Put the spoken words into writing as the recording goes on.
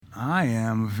I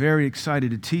am very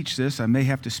excited to teach this. I may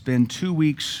have to spend 2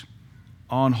 weeks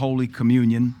on Holy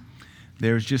Communion.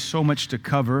 There's just so much to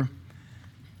cover.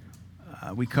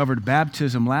 We covered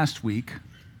baptism last week,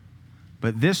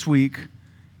 but this week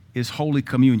is Holy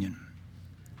Communion.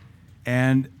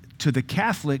 And to the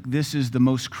Catholic, this is the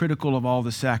most critical of all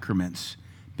the sacraments,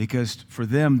 because for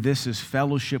them, this is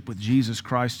fellowship with Jesus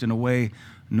Christ in a way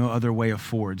no other way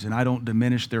affords. And I don't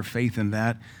diminish their faith in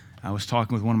that. I was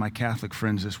talking with one of my Catholic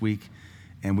friends this week,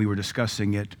 and we were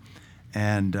discussing it.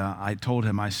 And I told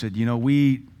him, I said, you know,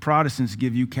 we Protestants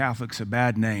give you Catholics a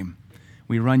bad name.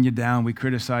 We run you down, we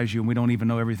criticize you, and we don't even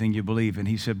know everything you believe. And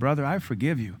he said, brother, I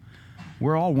forgive you.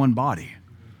 We're all one body.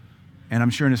 And I'm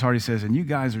sure in his heart he says, and you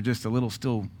guys are just a little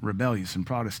still rebellious and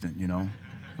Protestant, you know.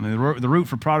 I mean, the root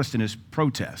for Protestant is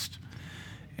protest.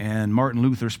 And Martin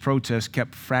Luther's protest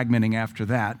kept fragmenting after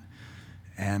that.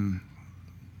 And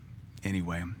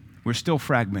anyway, we're still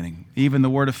fragmenting. Even the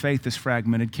word of faith is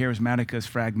fragmented. Charismatica is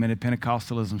fragmented.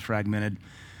 Pentecostalism is fragmented.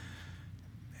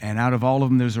 And out of all of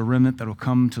them, there's a remnant that will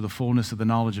come to the fullness of the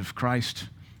knowledge of Christ,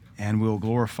 and will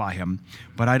glorify him.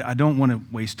 But I don't want to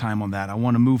waste time on that. I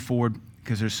want to move forward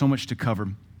because there's so much to cover.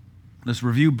 Let's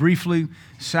review briefly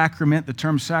sacrament. The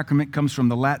term sacrament comes from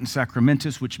the Latin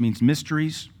sacramentus, which means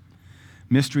mysteries.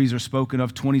 Mysteries are spoken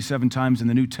of 27 times in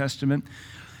the New Testament.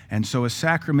 And so a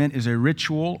sacrament is a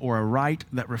ritual or a rite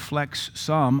that reflects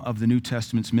some of the New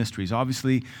Testament's mysteries.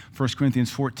 Obviously, 1 Corinthians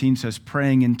 14 says,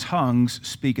 praying in tongues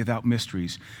speaketh out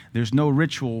mysteries. There's no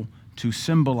ritual to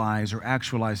symbolize or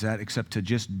actualize that except to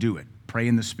just do it. Pray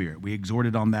in the Spirit. We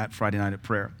exhorted on that Friday night at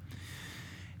prayer.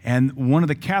 And one of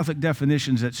the Catholic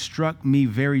definitions that struck me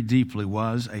very deeply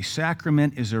was a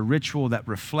sacrament is a ritual that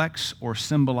reflects or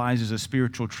symbolizes a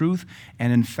spiritual truth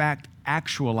and in fact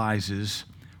actualizes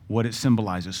what it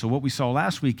symbolizes. So what we saw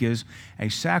last week is a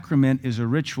sacrament is a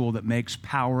ritual that makes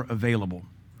power available.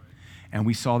 And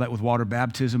we saw that with water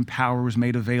baptism, power was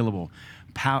made available.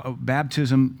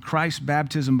 Baptism, Christ's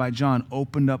baptism by John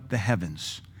opened up the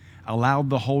heavens, allowed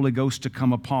the Holy Ghost to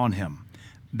come upon him.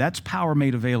 That's power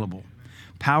made available.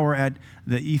 Power at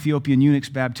the Ethiopian eunuch's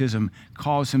baptism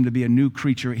caused him to be a new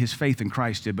creature. His faith in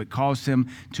Christ did, but caused him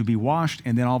to be washed.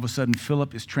 And then all of a sudden,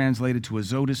 Philip is translated to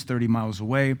Azotus, 30 miles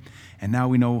away. And now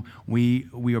we know we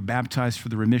are baptized for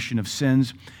the remission of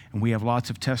sins. And we have lots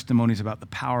of testimonies about the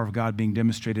power of God being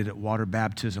demonstrated at water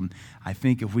baptism. I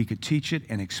think if we could teach it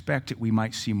and expect it, we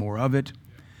might see more of it.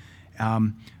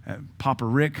 Papa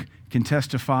Rick can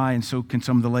testify, and so can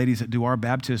some of the ladies that do our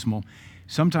baptismal.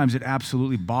 Sometimes it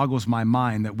absolutely boggles my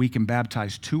mind that we can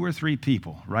baptize 2 or 3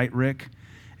 people, right, Rick?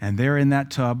 And they're in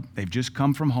that tub. They've just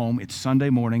come from home. It's Sunday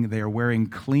morning. They are wearing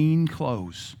clean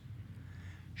clothes,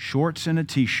 shorts and a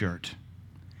T-shirt.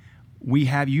 We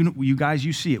have, you guys,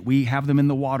 you see it. We have them in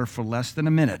the water for less than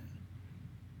a minute.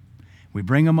 We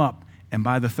bring them up, and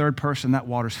by the 3rd person, that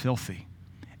water's filthy.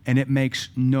 And it makes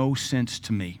no sense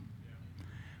to me.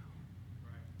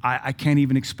 I can't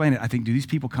even explain it. I think, do these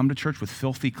people come to church with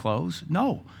filthy clothes?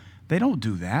 No, they don't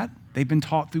do that. They've been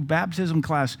taught through baptism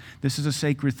class, this is a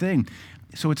sacred thing.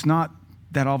 So it's not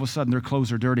that all of a sudden their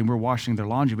clothes are dirty and we're washing their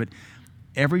laundry, but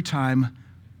every time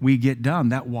we get done,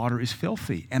 that water is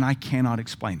filthy, and I cannot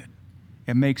explain it.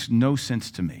 It makes no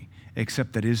sense to me,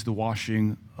 except that it is the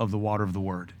washing of the water of the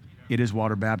Word. It is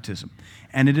water baptism.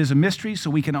 And it is a mystery,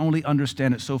 so we can only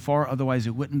understand it so far, otherwise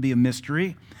it wouldn't be a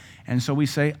mystery. And so we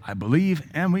say, I believe,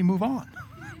 and we move on,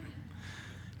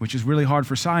 which is really hard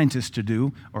for scientists to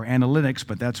do, or analytics,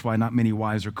 but that's why not many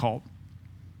wise are called.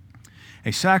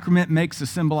 A sacrament makes the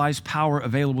symbolized power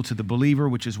available to the believer,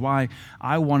 which is why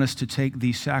I want us to take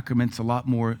these sacraments a lot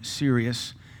more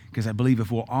serious, because I believe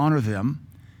if we'll honor them,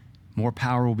 more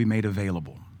power will be made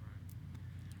available.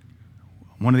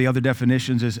 One of the other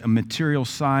definitions is a material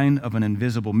sign of an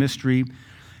invisible mystery.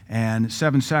 And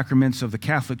 7 sacraments of the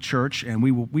Catholic Church, and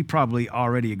we probably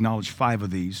already acknowledge 5 of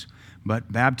these,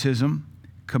 but baptism,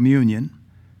 communion,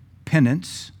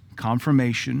 penance,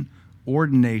 confirmation,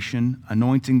 ordination,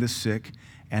 anointing the sick,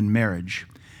 and marriage.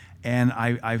 And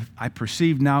I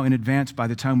perceive now in advance, by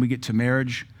the time we get to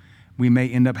marriage, we may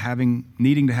end up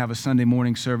needing to have a Sunday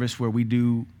morning service where we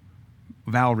do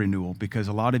vow renewal, because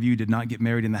a lot of you did not get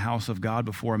married in the house of God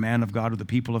before a man of God or the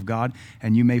people of God,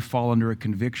 and you may fall under a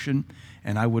conviction,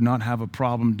 and I would not have a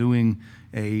problem doing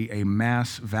a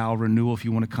mass vow renewal if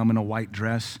you want to come in a white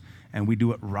dress, and we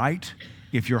do it right,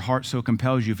 if your heart so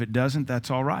compels you. If it doesn't, that's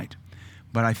all right.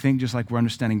 But I think just like we're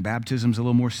understanding baptism's a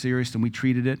little more serious than we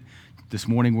treated it, this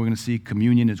morning we're going to see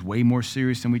communion is way more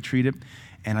serious than we treat it,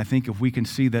 and I think if we can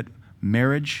see that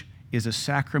marriage is a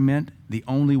sacrament, the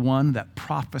only one that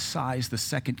prophesies the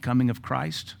second coming of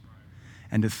Christ,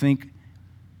 and to think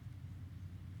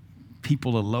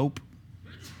people elope,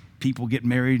 people get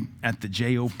married at the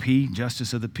JOP,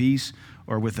 Justice of the Peace,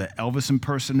 or with an Elvis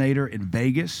impersonator in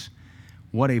Vegas.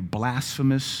 What a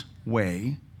blasphemous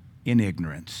way in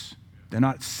ignorance. They're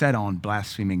not set on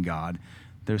blaspheming God.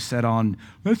 They're set on,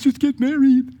 let's just get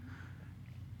married.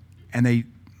 And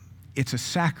it's a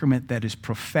sacrament that is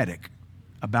prophetic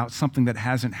about something that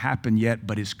hasn't happened yet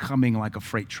but is coming like a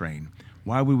freight train.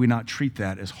 Why would we not treat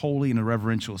that as holy and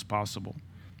reverential as possible?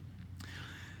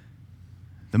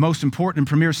 The most important and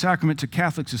premier sacrament to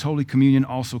Catholics is Holy Communion,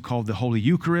 also called the Holy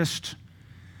Eucharist.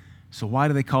 So why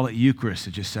do they call it Eucharist?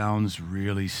 It just sounds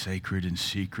really sacred and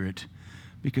secret.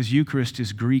 Because Eucharist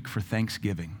is Greek for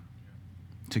thanksgiving,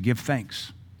 to give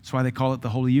thanks. That's why they call it the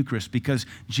Holy Eucharist, because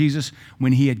Jesus,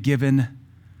 when he had given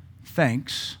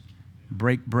thanks,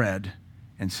 break bread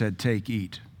and said, take,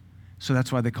 eat. So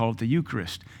that's why they call it the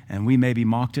Eucharist. And we maybe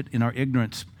mocked it in our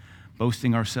ignorance,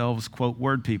 boasting ourselves, quote,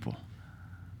 word people.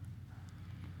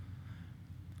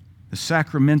 This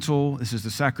is the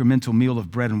sacramental meal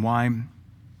of bread and wine.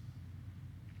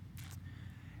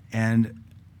 And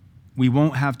we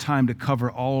won't have time to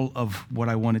cover all of what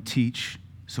I want to teach,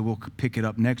 so we'll pick it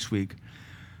up next week.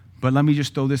 But let me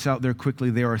just throw this out there quickly.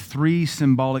 There are 3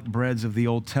 symbolic breads of the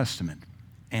Old Testament,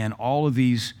 and all of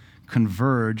these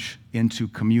converge into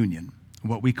communion,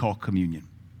 what we call communion.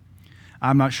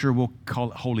 I'm not sure we'll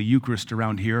call it Holy Eucharist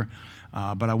around here,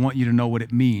 but I want you to know what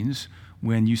it means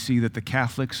when you see that the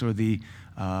Catholics or the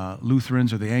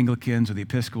Lutherans or the Anglicans or the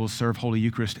Episcopals serve Holy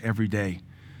Eucharist every day.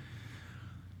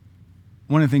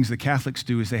 One of the things the Catholics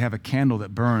do is they have a candle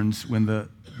that burns when the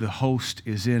host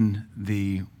is in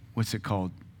the, what's it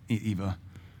called, Eva?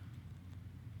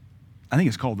 I think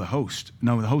it's called the host.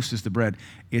 No, the host is the bread.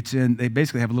 They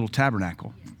basically have a little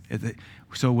tabernacle.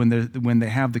 So when they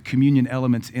have the communion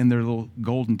elements in their little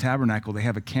golden tabernacle, they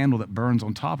have a candle that burns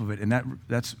on top of it, and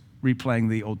that's replaying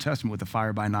the Old Testament with the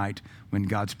fire by night when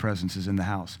God's presence is in the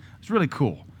house. It's really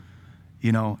cool,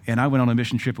 and I went on a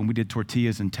mission trip and we did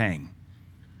tortillas and tang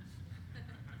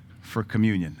for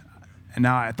communion. And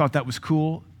now I thought that was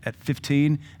cool at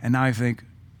 15, and now I think,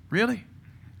 really?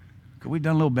 Could we have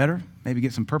done a little better? Maybe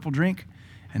get some purple drink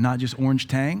and not just orange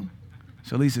tang?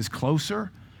 So at least it's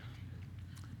closer.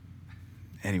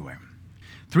 Anyway,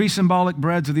 3 symbolic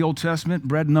breads of the Old Testament.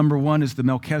 Bread number 1 is the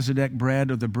Melchizedek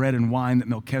bread, or the bread and wine that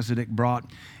Melchizedek brought.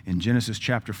 In Genesis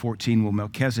chapter 14, when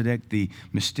Melchizedek, the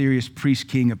mysterious priest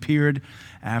king, appeared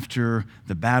after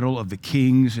the battle of the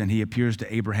kings, and he appears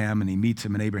to Abraham, and he meets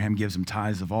him, and Abraham gives him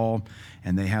tithes of all,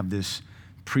 and they have this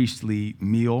priestly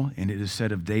meal, and it is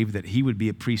said of David that he would be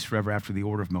a priest forever after the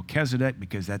order of Melchizedek,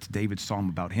 because that's David's psalm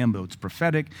about him, though it's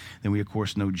prophetic. Then we, of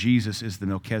course, know Jesus is the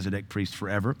Melchizedek priest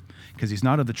forever, because he's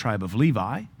not of the tribe of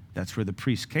Levi. That's where the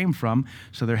priest came from,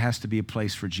 so there has to be a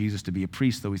place for Jesus to be a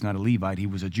priest, though he's not a Levite, he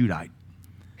was a Judite.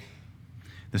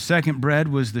 The second bread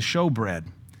was the showbread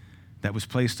that was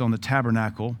placed on the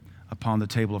tabernacle upon the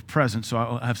table of presence, so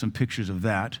I'll have some pictures of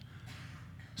that.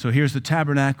 So here's the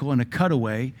tabernacle, and a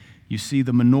cutaway. You see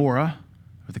the menorah,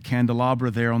 or the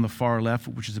candelabra there on the far left,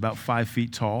 which is about 5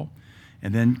 feet tall.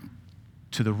 And then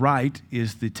to the right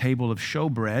is the table of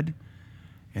showbread.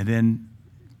 And then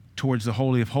towards the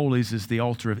Holy of Holies is the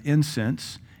altar of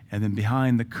incense. And then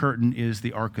behind the curtain is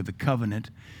the Ark of the Covenant.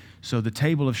 So the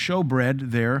table of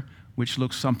showbread there, which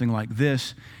looks something like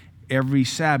this, every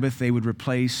Sabbath they would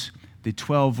replace the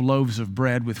 12 loaves of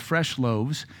bread with fresh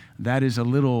loaves. That is a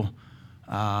little,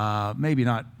 maybe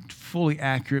not fully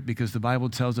accurate, because the Bible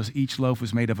tells us each loaf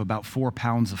was made of about 4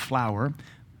 pounds of flour.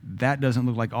 That doesn't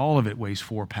look like all of it weighs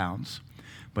 4 pounds.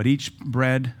 But each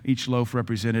loaf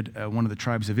represented one of the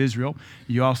tribes of Israel.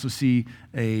 You also see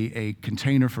a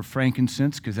container for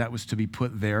frankincense, because that was to be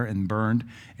put there and burned,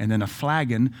 and then a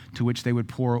flagon to which they would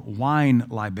pour wine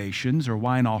libations or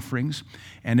wine offerings.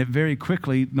 And it very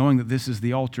quickly, knowing that this is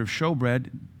the altar of showbread,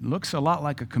 looks a lot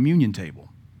like a communion table.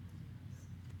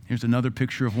 Here's another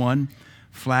picture of one.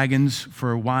 Flagons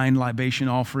for wine libation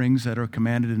offerings that are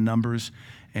commanded in Numbers,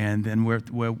 and then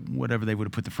whatever they would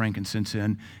have put the frankincense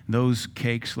in. Those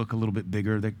cakes look a little bit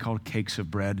bigger. They're called cakes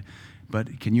of bread.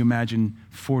 But can you imagine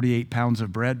 48 pounds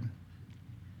of bread?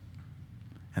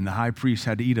 And the high priest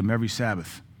had to eat them every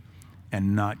Sabbath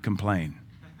and not complain.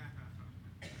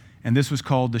 And this was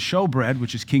called the showbread,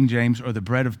 which is King James, or the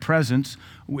bread of presence,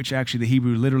 which actually the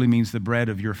Hebrew literally means the bread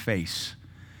of your face.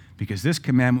 Because this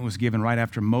commandment was given right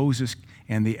after Moses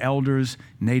and the elders,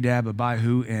 Nadab,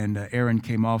 Abihu, and Aaron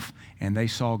came off, and they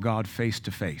saw God face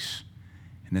to face.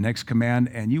 And the next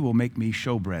command, and you will make me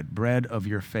showbread, bread of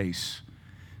your face.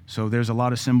 So there's a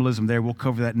lot of symbolism there. We'll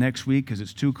cover that next week because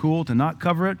it's too cool to not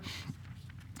cover it.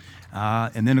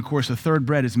 And then, of course, the third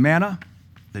bread is manna,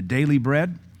 the daily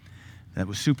bread. That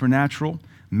was supernatural.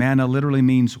 Manna literally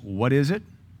means, what is it?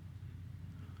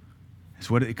 It's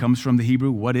what it comes from the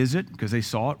Hebrew, what is it? Because they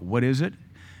saw it, what is it?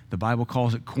 The Bible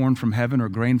calls it corn from heaven or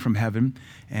grain from heaven.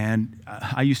 And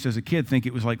I used to, as a kid, think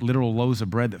it was like literal loaves of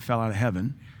bread that fell out of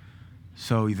heaven.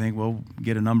 So you think, well,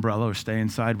 get an umbrella or stay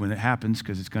inside when it happens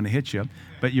because it's going to hit you.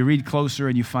 But you read closer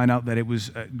and you find out that it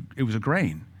was a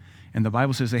grain. And the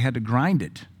Bible says they had to grind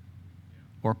it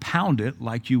or pound it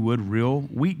like you would real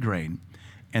wheat grain.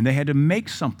 And they had to make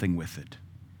something with it.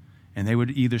 And they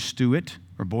would either stew it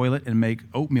or boil it and make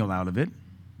oatmeal out of it,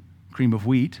 cream of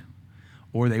wheat,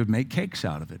 or they would make cakes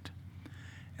out of it.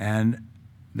 And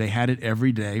they had it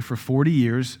every day for 40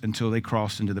 years until they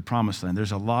crossed into the Promised Land.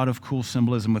 There's a lot of cool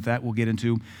symbolism with that we'll get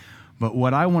into. But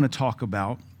what I want to talk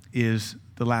about is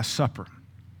the Last Supper.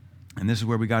 And this is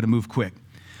where we got to move quick.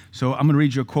 So I'm going to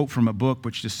read you a quote from a book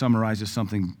which just summarizes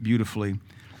something beautifully.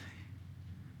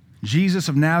 Jesus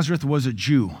of Nazareth was a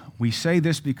Jew. We say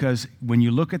this because when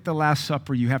you look at the Last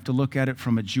Supper, you have to look at it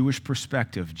from a Jewish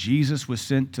perspective. Jesus was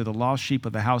sent to the lost sheep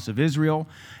of the house of Israel.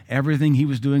 Everything he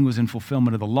was doing was in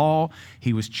fulfillment of the law.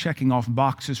 He was checking off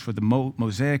boxes for the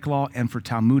Mosaic law and for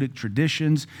Talmudic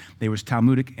traditions. There was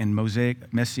Talmudic and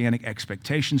Mosaic messianic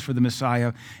expectations for the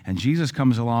Messiah. And Jesus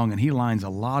comes along and he lines a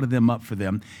lot of them up for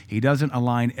them. He doesn't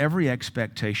align every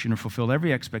expectation or fulfill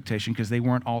every expectation because they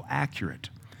weren't all accurate.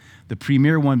 The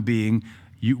premier one being,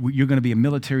 you're going to be a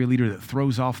military leader that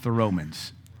throws off the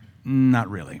Romans. Not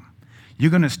really.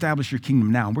 You're going to establish your kingdom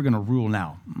now, and we're going to rule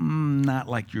now. Not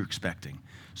like you're expecting.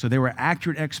 So there were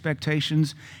accurate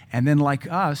expectations, and then like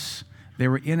us,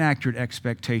 there were inaccurate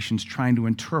expectations trying to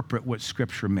interpret what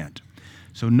Scripture meant.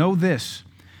 So know this,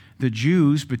 the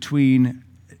Jews between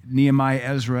Nehemiah,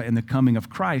 Ezra, and the coming of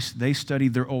Christ, they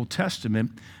studied their Old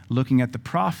Testament, looking at the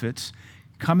prophets,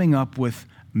 coming up with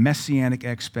messianic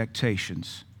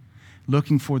expectations,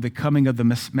 looking for the coming of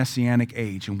the messianic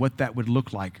age and what that would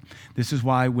look like. This is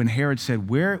why when Herod said,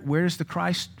 where is the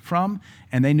Christ from?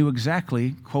 And they knew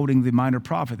exactly, quoting the minor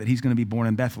prophet, that he's going to be born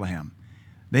in Bethlehem.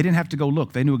 They didn't have to go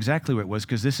look. They knew exactly where it was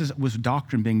because was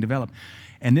doctrine being developed.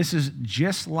 And this is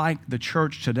just like the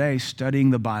church today studying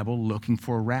the Bible, looking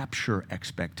for rapture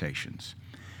expectations.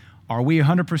 Are we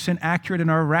 100% accurate in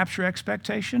our rapture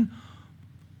expectation?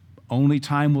 Only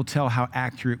time will tell how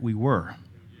accurate we were.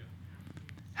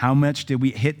 How much did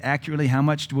we hit accurately? How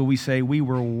much will we say we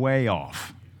were way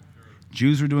off?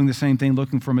 Jews were doing the same thing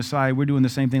looking for Messiah. We're doing the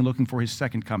same thing looking for his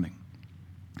second coming.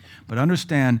 But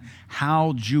understand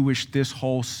how Jewish this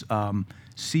whole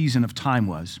season of time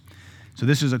was. So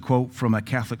this is a quote from a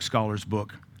Catholic scholar's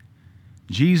book.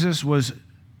 Jesus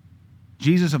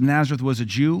of Nazareth was a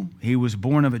Jew. He was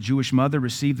born of a Jewish mother,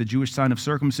 received the Jewish sign of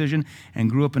circumcision,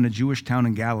 and grew up in a Jewish town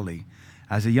in Galilee.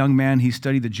 As a young man, he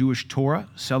studied the Jewish Torah,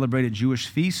 celebrated Jewish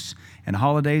feasts and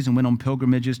holidays, and went on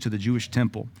pilgrimages to the Jewish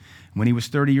temple. When he was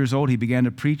 30 years old, he began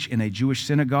to preach in a Jewish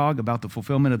synagogue about the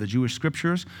fulfillment of the Jewish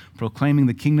scriptures, proclaiming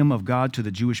the kingdom of God to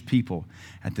the Jewish people.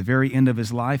 At the very end of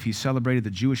his life, he celebrated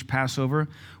the Jewish Passover,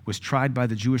 was tried by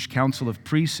the Jewish council of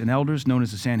priests and elders known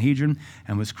as the Sanhedrin,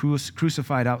 and was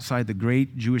crucified outside the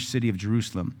great Jewish city of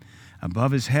Jerusalem.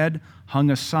 Above his head hung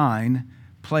a sign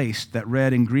placed that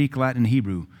read in Greek, Latin, and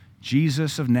Hebrew,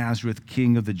 Jesus of Nazareth,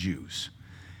 King of the Jews.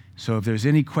 So if there's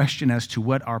any question as to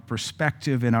what our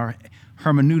perspective and our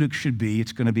hermeneutic should be,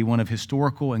 it's going to be one of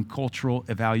historical and cultural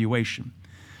evaluation.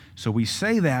 So we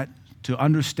say that to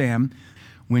understand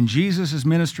when Jesus is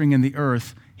ministering in the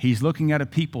earth, he's looking at a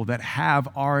people that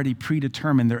have already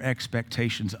predetermined their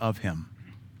expectations of him.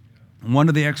 One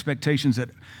of the expectations that,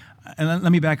 and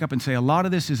let me back up and say, a lot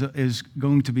of this is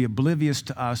going to be oblivious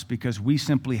to us because we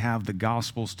simply have the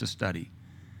Gospels to study.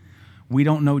 We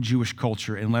don't know Jewish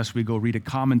culture unless we go read a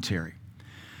commentary.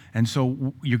 And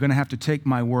so you're going to have to take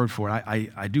my word for it.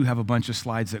 I do have a bunch of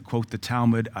slides that quote the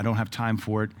Talmud. I don't have time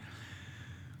for it.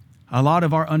 A lot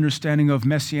of our understanding of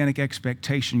messianic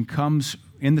expectation comes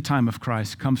in the time of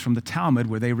Christ, comes from the Talmud,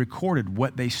 where they recorded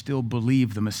what they still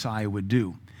believed the Messiah would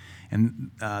do.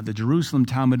 And the Jerusalem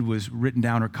Talmud was written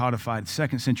down or codified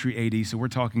 2nd century AD, so we're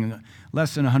talking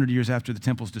less than 100 years after the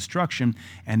temple's destruction,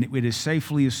 and it is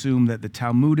safely assumed that the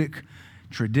Talmudic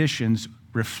traditions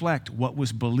reflect what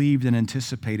was believed and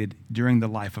anticipated during the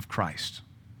life of Christ.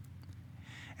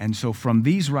 And so from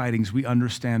these writings, we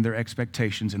understand their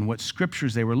expectations and what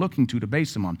scriptures they were looking to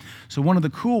base them on. So one of the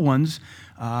cool ones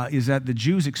is that the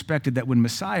Jews expected that when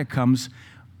Messiah comes,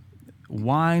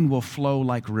 wine will flow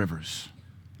like rivers.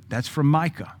 That's from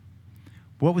Micah.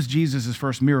 What was Jesus'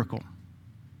 first miracle?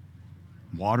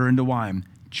 Water into wine,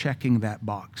 checking that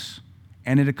box.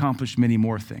 And it accomplished many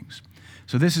more things.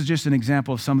 So this is just an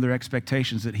example of some of their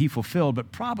expectations that he fulfilled,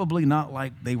 but probably not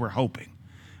like they were hoping.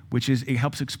 which is, it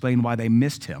helps explain why they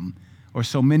missed him, or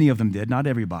so many of them did, not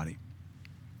everybody.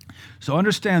 So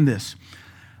understand this.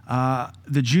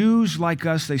 The Jews, like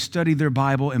us, they studied their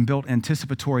Bible and built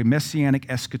anticipatory messianic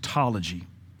eschatology.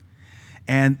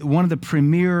 And one of the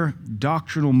premier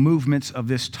doctrinal movements of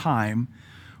this time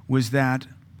was that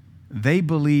they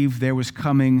believed there was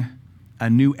coming a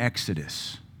new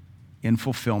Exodus in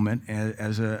fulfillment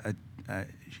as a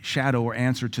shadow or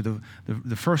answer to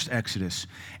the first Exodus.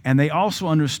 And they also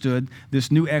understood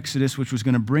this new Exodus, which was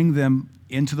going to bring them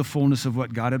into the fullness of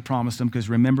what God had promised them, because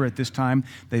remember, at this time,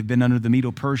 they've been under the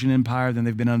Medo-Persian Empire, then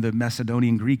they've been under the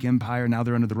Macedonian Greek Empire, now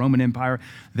they're under the Roman Empire.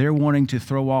 They're wanting to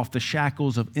throw off the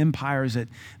shackles of empires that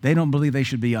they don't believe they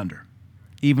should be under,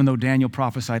 even though Daniel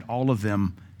prophesied all of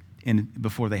them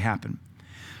before they happened.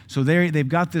 So they've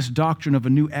got this doctrine of a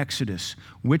new Exodus,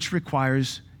 which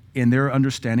requires, in their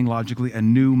understanding logically, a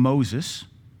new Moses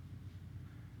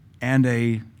and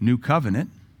a new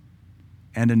covenant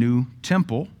and a new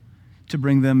temple to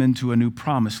bring them into a new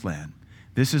promised land.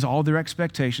 This is all their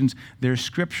expectations. There's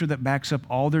scripture that backs up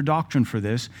all their doctrine for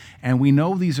this, and we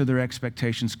know these are their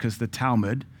expectations because the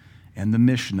Talmud and the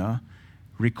Mishnah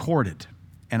record it.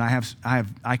 And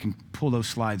I can pull those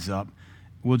slides up.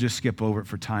 We'll just skip over it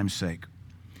for time's sake.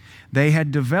 They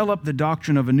had developed the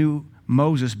doctrine of a new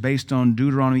Moses based on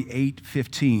Deuteronomy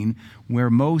 8:15, where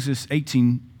Moses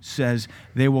 18 says,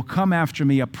 "There will come after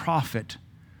me a prophet.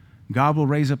 God will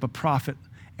raise up a prophet,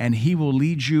 and he will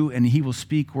lead you, and he will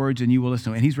speak words, and you will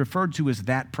listen." And he's referred to as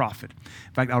that prophet.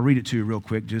 In fact, I'll read it to you real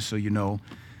quick, just so you know.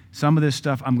 Some of this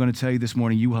stuff I'm going to tell you this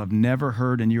morning you will have never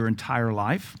heard in your entire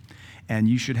life, and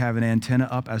you should have an antenna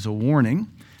up as a warning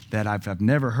that I've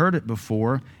never heard it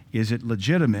before. Is it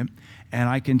legitimate? And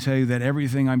I can tell you that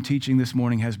everything I'm teaching this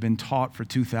morning has been taught for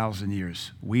 2,000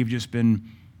 years. We've just been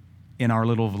in our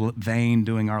little vein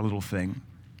doing our little thing.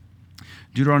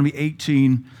 Deuteronomy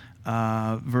 18,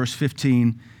 verse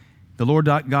 15, "The Lord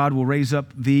God will raise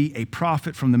up thee a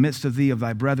prophet from the midst of thee of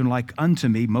thy brethren like unto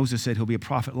me." Moses said he'll be a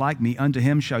prophet like me. "Unto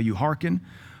him shall you hearken."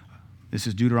 This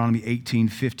is Deuteronomy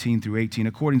 18:15 through 18.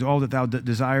 "According to all that thou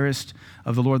desirest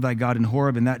of the Lord thy God in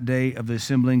Horeb in that day of the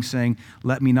assembling, saying,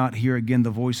 Let me not hear again the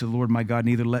voice of the Lord my God,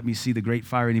 neither let me see the great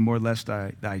fire any more, lest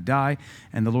I die.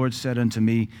 And the Lord said unto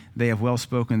me, They have well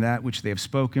spoken that which they have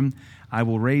spoken. I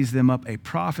will raise them up a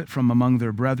prophet from among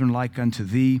their brethren like unto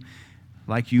thee,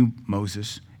 like you,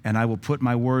 Moses. And I will put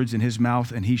my words in his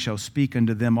mouth, and he shall speak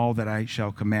unto them all that I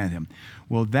shall command him."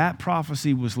 Well, that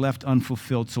prophecy was left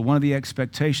unfulfilled. So one of the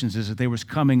expectations is that there was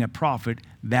coming a prophet,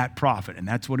 that prophet. And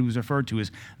that's what he was referred to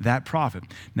as that prophet.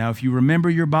 Now, if you remember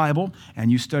your Bible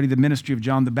and you study the ministry of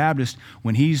John the Baptist,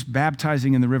 when he's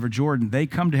baptizing in the River Jordan, they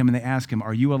come to him and they ask him,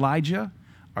 "Are you Elijah?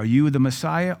 Are you the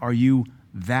Messiah? Are you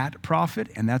that prophet?"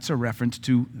 And that's a reference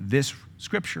to this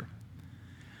scripture.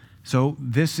 So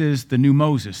this is the new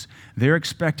Moses. They're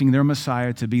expecting their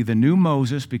Messiah to be the new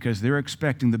Moses because they're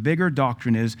expecting the bigger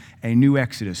doctrine is a new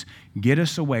Exodus. Get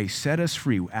us away, set us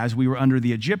free. As we were under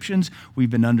the Egyptians,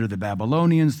 we've been under the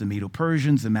Babylonians, the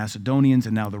Medo-Persians, the Macedonians,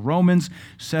 and now the Romans.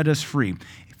 Set us free.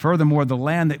 Furthermore, the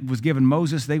land that was given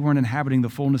Moses, they weren't inhabiting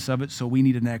the fullness of it, so we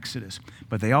need an Exodus.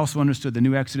 But they also understood the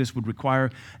new Exodus would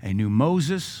require a new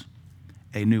Moses,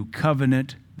 a new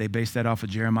covenant. They based that off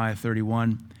of Jeremiah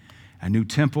 31. A new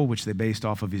temple, which they based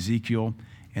off of Ezekiel,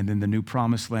 and then the new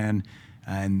promised land,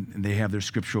 and they have their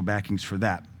scriptural backings for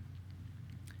that.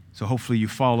 So hopefully you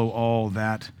follow all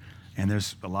that, and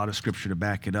there's a lot of scripture to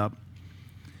back it up.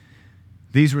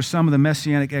 These were some of the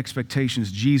messianic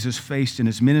expectations Jesus faced in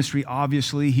his ministry.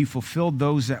 Obviously, he fulfilled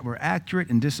those that were accurate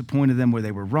and disappointed them where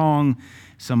they were wrong.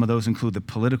 Some of those include the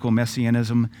political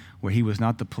messianism, where he was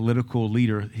not the political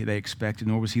leader they expected,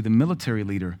 nor was he the military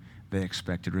leader they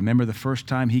expected. Remember the first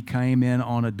time he came in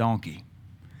on a donkey.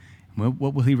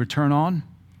 What will he return on?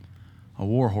 A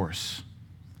war horse.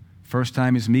 First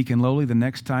time he's meek and lowly, the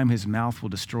next time his mouth will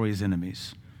destroy his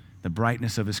enemies. The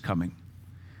brightness of his coming.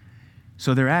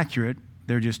 So they're accurate,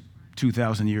 they're just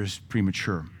 2,000 years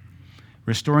premature.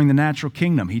 Restoring the natural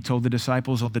kingdom. He told the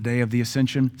disciples of the day of the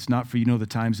ascension, it's not for you to know the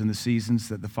times and the seasons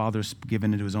that the Father's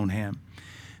given into his own hand.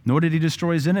 Nor did he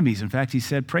destroy his enemies. In fact, he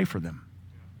said, pray for them.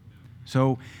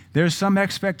 So there's some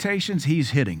expectations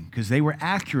he's hitting because they were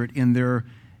accurate in their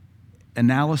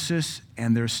analysis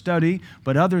and their study,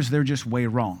 but others they're just way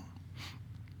wrong.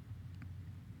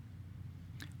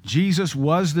 Jesus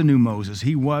was the new Moses.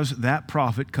 He was that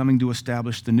prophet coming to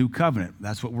establish the new covenant.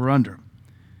 That's what we're under.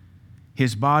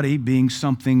 His body being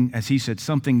something, as he said,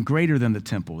 something greater than the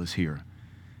temple is here,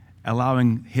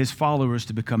 allowing his followers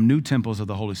to become new temples of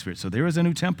the Holy Spirit. So there is a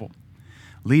new temple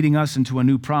leading us into a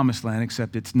new promised land,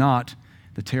 except it's not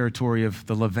the territory of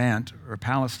the Levant or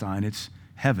Palestine, it's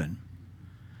heaven.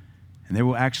 And there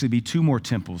will actually be 2 more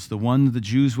temples. The one the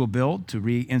Jews will build to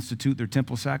reinstitute their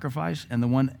temple sacrifice, and the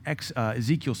one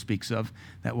Ezekiel speaks of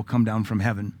that will come down from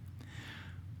heaven.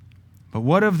 But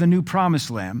what of the new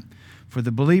promised land? For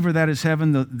the believer, that is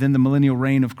heaven, then the millennial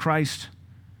reign of Christ,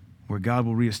 where God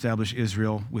will reestablish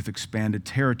Israel with expanded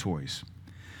territories.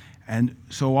 And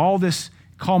so all this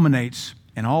culminates,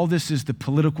 and all this is the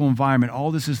political environment,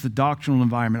 all this is the doctrinal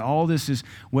environment, all this is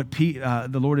what the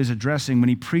Lord is addressing when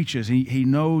he preaches. He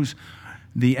knows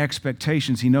the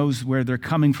expectations. He knows where they're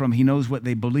coming from. He knows what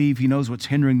they believe. He knows what's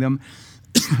hindering them.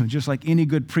 Just like any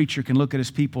good preacher can look at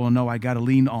his people and know, I got to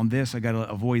lean on this, I got to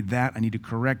avoid that, I need to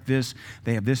correct this,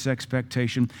 they have this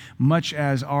expectation. Much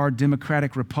as our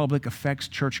democratic republic affects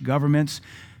church governments,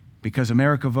 because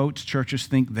America votes, churches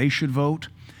think they should vote.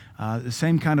 The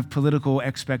same kind of political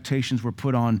expectations were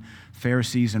put on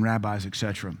Pharisees and rabbis,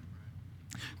 etc.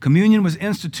 Communion was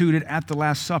instituted at the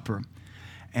Last Supper,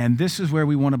 and this is where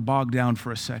we want to bog down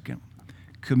for a second.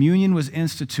 Communion was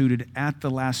instituted at the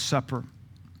Last Supper.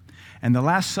 And the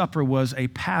Last Supper was a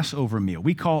Passover meal.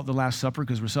 We call it the Last Supper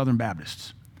because we're Southern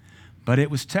Baptists. But it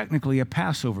was technically a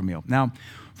Passover meal. Now,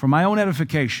 for my own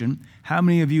edification, how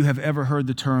many of you have ever heard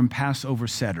the term Passover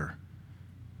Seder?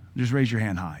 Just raise your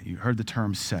hand high. You heard the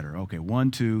term Seder. Okay, 1,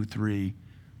 2, 3,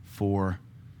 4,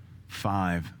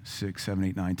 5, 6, 7,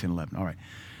 8, 9, 10, 11. All right.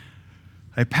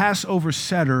 A Passover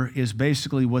Seder is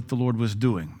basically what the Lord was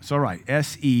doing. It's all right.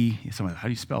 S-E, how do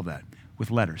you spell that? With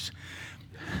letters.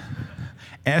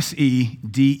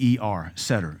 S-E-D-E-R,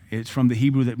 Seder. It's from the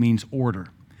Hebrew that means order.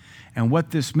 And what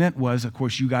this meant was, of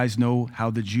course, you guys know how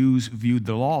the Jews viewed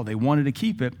the law. They wanted to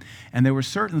keep it, and there were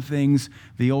certain things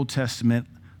the Old Testament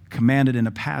commanded in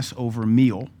a Passover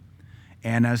meal,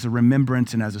 and as a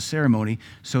remembrance and as a ceremony.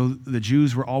 So the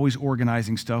Jews were always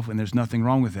organizing stuff, and there's nothing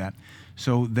wrong with that.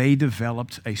 So they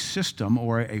developed a system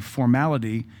or a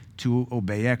formality to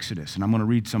obey Exodus. And I'm going to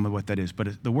read some of what that is.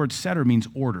 But the word Seder means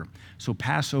order. So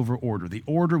Passover order, the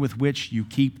order with which you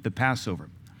keep the Passover.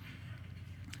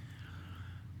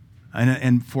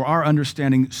 And for our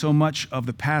understanding, so much of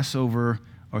the Passover,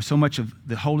 or so much of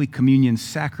the Holy Communion's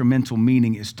sacramental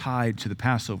meaning is tied to the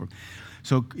Passover.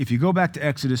 So if you go back to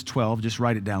Exodus 12, just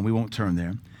write it down. We won't turn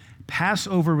there.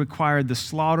 Passover required the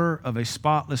slaughter of a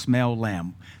spotless male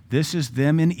lamb. This is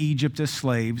them in Egypt as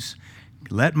slaves.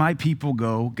 Let my people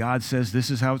go. God says this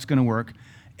is how it's going to work.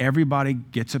 Everybody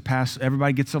gets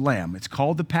a lamb. It's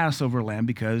called the Passover lamb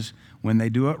because when they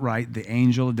do it right, the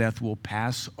angel of death will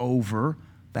pass over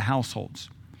the households.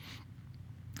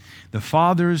 The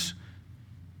fathers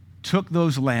took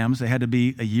those lambs. They had to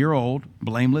be a year old,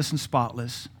 blameless and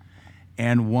spotless,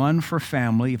 and one for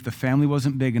family. If the family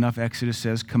wasn't big enough, Exodus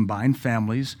says combined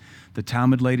families. The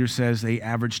Talmud later says they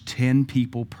averaged 10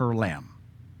 people per lamb.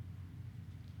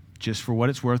 Just for what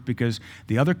it's worth, because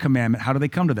the other commandment, how do they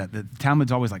come to that? The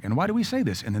Talmud's always like, and why do we say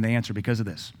this? And then they answer, because of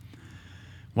this.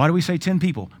 Why do we say 10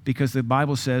 people? Because the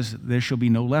Bible says there shall be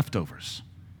no leftovers.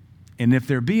 And if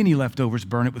there be any leftovers,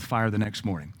 burn it with fire the next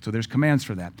morning. So there's commands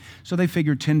for that. So they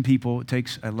figured 10 people,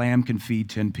 a lamb can feed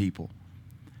 10 people.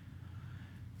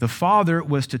 The father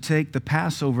was to take the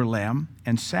Passover lamb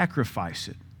and sacrifice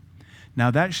it. Now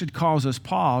that should cause us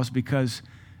pause because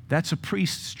that's a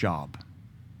priest's job.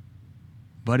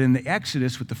 But in the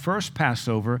Exodus, with the first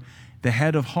Passover, the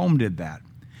head of home did that.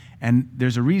 And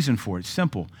there's a reason for it. It's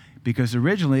simple. Because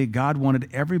originally, God wanted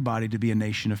everybody to be a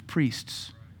nation of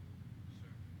priests.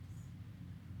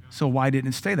 So why didn't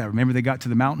it stay that? Remember, they got to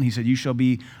the mountain. He said, you shall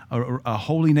be a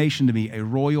holy nation to me, a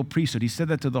royal priesthood. He said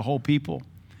that to the whole people.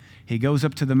 He goes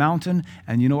up to the mountain,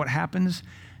 and you know what happens?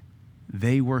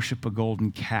 They worship a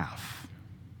golden calf.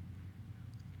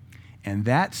 And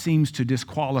that seems to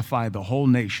disqualify the whole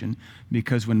nation,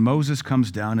 because when Moses comes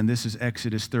down, and this is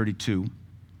Exodus 32,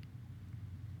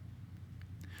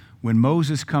 when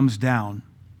Moses comes down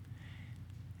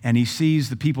and he sees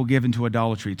the people given to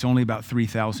idolatry, it's only about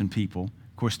 3,000 people.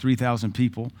 Of course, 3,000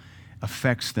 people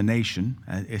affects the nation.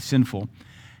 It's sinful.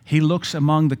 He looks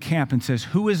among the camp and says,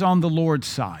 who is on the Lord's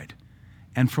side?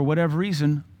 And for whatever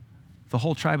reason, the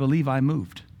whole tribe of Levi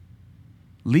moved.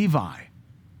 Levi.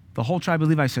 The whole tribe of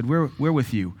Levi said, we're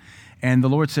with you. And the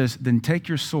Lord says, then take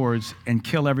your swords and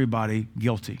kill everybody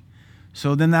guilty.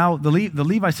 So then now the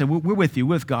Levi said, we're with you,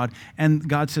 with God. And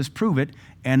God says, prove it.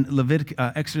 And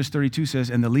Exodus 32 says,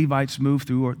 and the Levites moved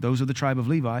through, or those of the tribe of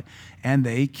Levi, and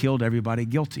they killed everybody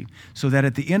guilty. So that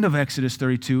at the end of Exodus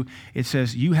 32, it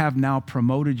says, you have now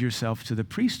promoted yourself to the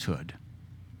priesthood,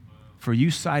 for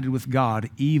you sided with God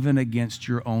even against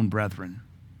your own brethren.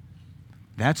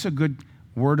 That's a good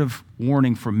word of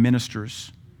warning for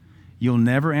ministers. You'll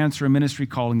never answer a ministry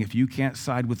calling if you can't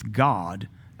side with God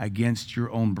against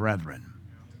your own brethren.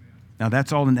 Now,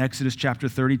 that's all in Exodus chapter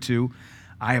 32.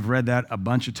 I have read that a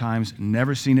bunch of times,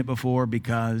 never seen it before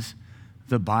because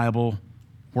the Bible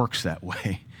works that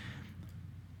way.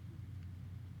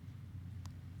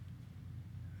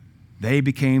 They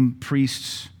became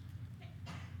priests,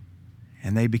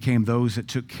 and they became those that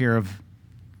took care of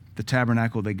the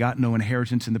tabernacle. They got no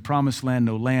inheritance in the promised land,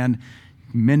 no land.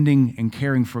 Mending and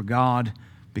caring for God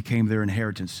became their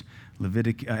inheritance.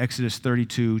 Exodus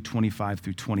 32, 25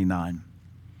 through 29.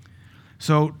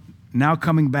 So now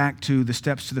coming back to the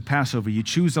steps to the Passover, you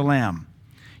choose a lamb.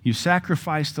 You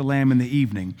sacrifice the lamb in the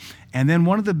evening. And then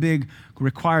one of the big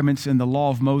requirements in the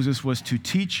law of Moses was to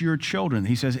teach your children.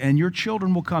 He says, and your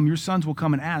children will come, your sons will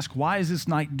come and ask, why is this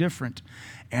night different?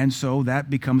 And so that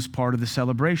becomes part of the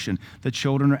celebration. The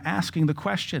children are asking the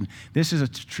question. This is a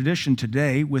tradition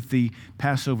today with the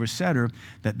Passover Seder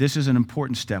that this is an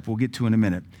important step. We'll get to in a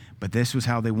minute. But this was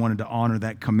how they wanted to honor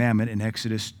that commandment in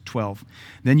Exodus 12.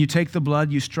 Then you take the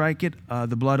blood, you strike it,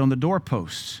 the blood on the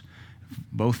doorposts,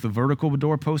 both the vertical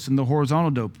doorpost and the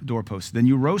horizontal doorpost. Then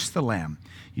you roast the lamb.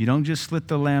 You don't just slit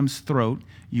the lamb's throat.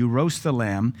 You roast the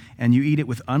lamb, and you eat it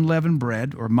with unleavened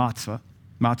bread, or matzah,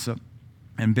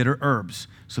 and bitter herbs.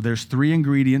 So there's 3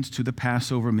 ingredients to the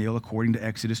Passover meal according to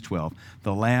Exodus 12.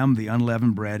 The lamb, the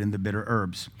unleavened bread, and the bitter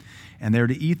herbs. And they're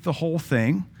to eat the whole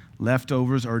thing.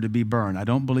 Leftovers are to be burned. I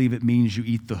don't believe it means you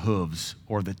eat the hooves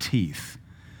or the teeth,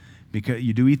 because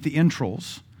you do eat the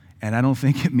entrails. And I don't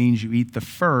think it means you eat the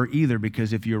fur either,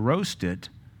 because if you roast it,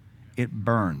 it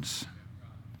burns.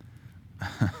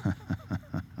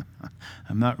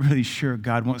 I'm not really sure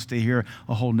God wants to hear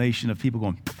a whole nation of people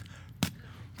going,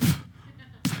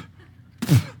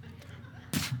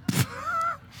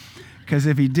 because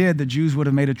if he did, the Jews would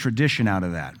have made a tradition out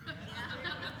of that.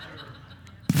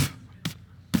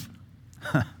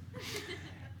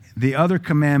 The other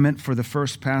commandment for the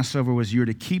first Passover was you're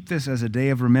to keep this as a day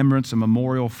of remembrance, a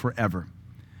memorial forever.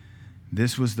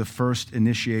 This was the first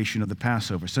initiation of the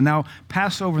Passover. So now,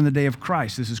 Passover in the day of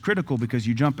Christ. This is critical because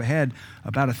you jump ahead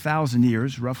about 1,000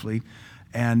 years, roughly,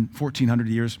 and 1,400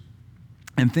 years,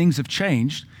 and things have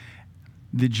changed.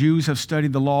 The Jews have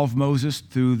studied the law of Moses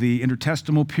through the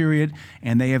intertestamental period,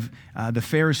 and they have the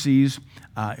Pharisees,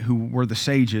 who were the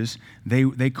sages,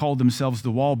 they called themselves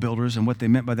the wall builders, and what they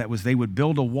meant by that was they would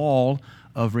build a wall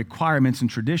of requirements and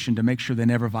tradition to make sure they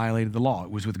never violated the law.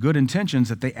 It was with good intentions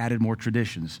that they added more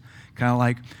traditions. Kind of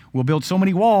like, we'll build so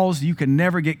many walls, you can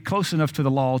never get close enough to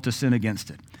the law to sin against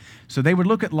it. So they would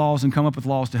look at laws and come up with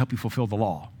laws to help you fulfill the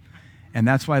law. And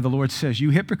that's why the Lord says, you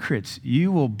hypocrites,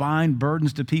 you will bind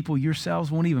burdens to people, yourselves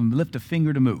won't even lift a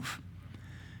finger to move.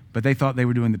 But they thought they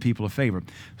were doing the people a favor.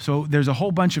 So there's a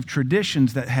whole bunch of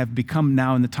traditions that have become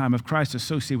now in the time of Christ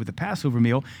associated with the Passover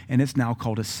meal, and it's now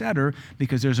called a Seder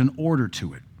because there's an order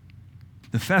to it.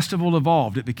 The festival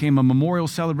evolved. It became a memorial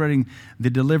celebrating the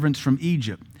deliverance from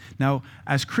Egypt. Now,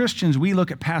 as Christians, we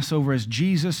look at Passover as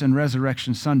Jesus and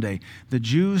Resurrection Sunday. The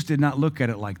Jews did not look at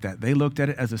it like that. They looked at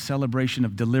it as a celebration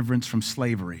of deliverance from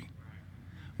slavery.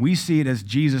 We see it as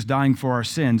Jesus dying for our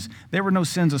sins. There were no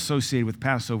sins associated with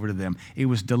Passover to them. It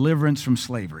was deliverance from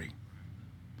slavery.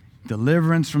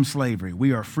 Deliverance from slavery.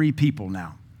 We are free people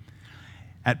now.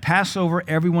 At Passover,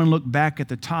 everyone looked back at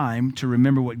the time to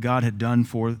remember what God had done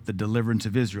for the deliverance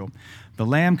of Israel. The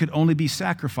lamb could only be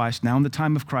sacrificed. Now in the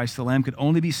time of Christ, the lamb could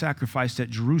only be sacrificed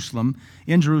in Jerusalem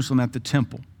at the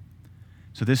temple.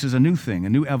 So this is a new thing, a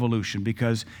new evolution,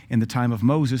 because in the time of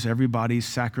Moses, everybody's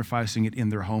sacrificing it in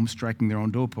their home, striking their own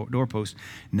doorpost.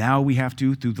 Now we have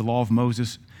to, through the law of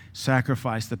Moses,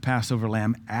 sacrifice the Passover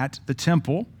lamb at the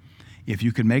temple, if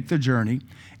you could make the journey.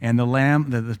 And the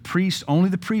lamb, the priest, only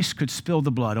the priest could spill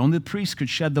the blood. Only the priest could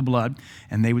shed the blood,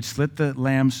 and they would slit the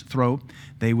lamb's throat.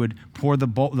 They would pour the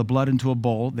blood into a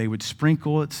bowl. They would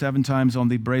sprinkle it 7 times on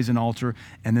the brazen altar,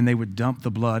 and then they would dump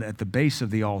the blood at the base of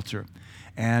the altar.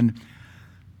 And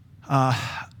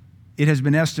it has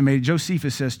been estimated,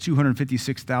 Josephus says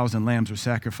 256,000 lambs were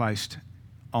sacrificed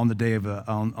on the day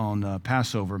of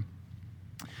Passover,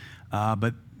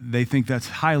 but they think that's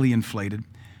highly inflated.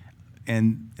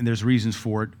 And there's reasons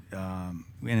for it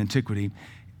in antiquity.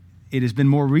 It has been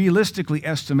more realistically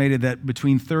estimated that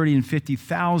between 30 and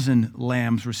 50,000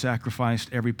 lambs were sacrificed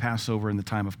every Passover in the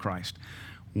time of Christ.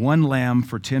 1 lamb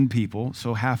for 10 people,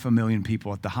 so 500,000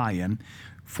 people at the high end.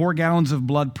 4 gallons of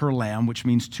blood per lamb, which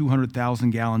means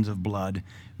 200,000 gallons of blood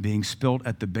being spilt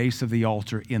at the base of the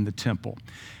altar in the temple.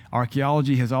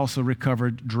 Archaeology has also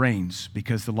recovered drains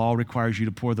because the law requires you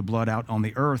to pour the blood out on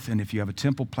the earth. And if you have a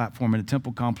temple platform and a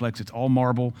temple complex, it's all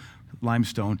marble,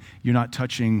 limestone. You're not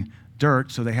touching dirt.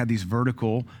 So they had these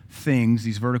vertical things,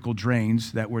 these vertical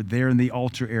drains that were there in the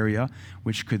altar area,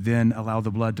 which could then allow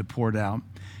the blood to pour out.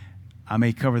 I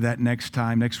may cover that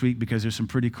next week, because there's some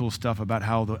pretty cool stuff about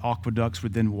how the aqueducts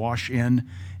would then wash in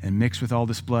and mix with all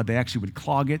this blood. They actually would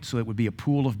clog it so it would be a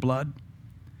pool of blood.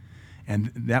 And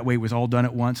that way it was all done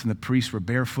at once, and the priests were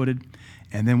barefooted.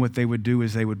 And then what they would do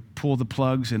is they would pull the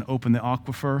plugs and open the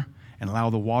aquifer and allow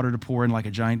the water to pour in like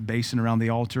a giant basin around the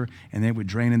altar, and then it would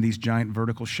drain in these giant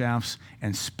vertical shafts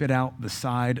and spit out the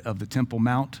side of the Temple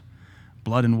Mount,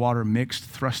 blood and water mixed,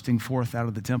 thrusting forth out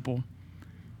of the temple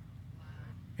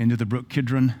into the brook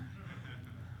Kidron.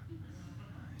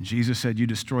 Jesus said, "You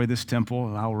destroy this temple,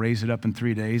 and I'll raise it up in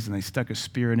 3 days." And they stuck a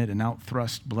spear in it, and out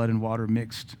thrust blood and water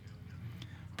mixed.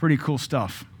 Pretty cool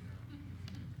stuff.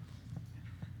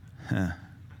 The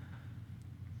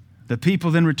people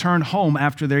then returned home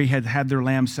after they had had their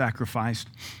lambs sacrificed,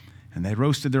 and they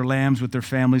roasted their lambs with their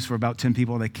families for about 10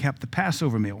 people. They kept the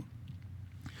Passover meal.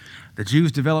 The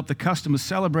Jews developed the custom of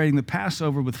celebrating the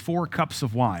Passover with 4 cups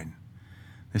of wine.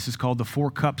 This is called the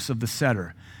 4 cups of the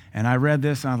Seder. And I read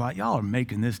this, and I thought, y'all are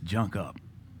making this junk up.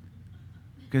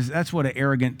 Because that's what an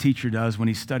arrogant teacher does when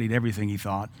he studied everything he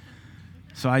thought.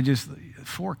 So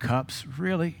 4 cups?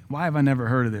 Really? Why have I never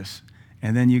heard of this?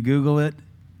 And then you Google it.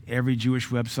 Every Jewish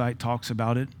website talks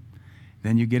about it.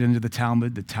 Then you get into the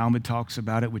Talmud. The Talmud talks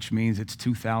about it, which means it's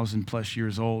 2,000 plus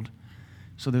years old.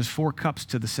 So there's 4 cups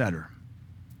to the Seder.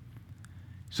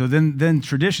 So then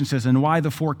tradition says, and why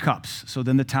the 4 cups? So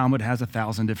then the Talmud has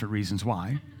 1,000 different reasons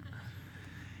why.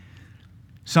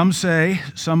 Some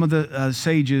of the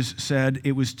sages said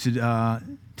it was to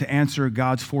answer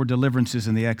God's 4 deliverances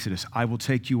in the Exodus. I will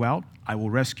take you out, I will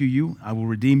rescue you, I will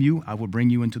redeem you, I will bring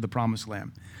you into the promised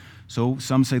land. So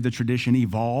some say the tradition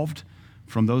evolved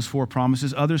from those 4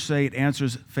 promises. Others say it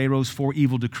answers Pharaoh's 4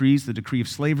 evil decrees: the decree of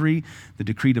slavery, the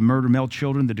decree to murder male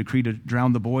children, the decree to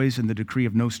drown the boys, and the decree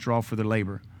of no straw for their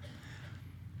labor.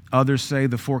 Others say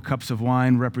the 4 cups of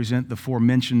wine represent the 4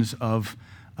 mentions of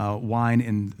wine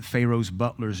in Pharaoh's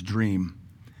butler's dream.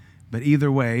 But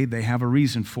either way, they have a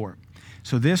reason for it.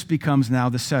 So this becomes now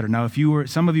the Seder. Now,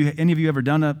 any of you ever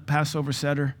done a Passover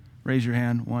Seder? Raise your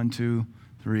hand. 1, 2,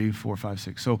 3, 4, 5,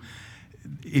 6. So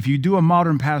if you do a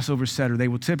modern Passover Seder, they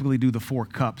will typically do the 4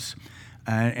 cups.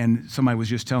 And somebody was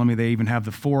just telling me they even have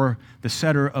the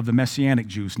Seder of the Messianic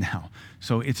Jews now.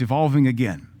 So it's evolving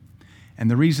again. And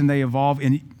the reason they evolve,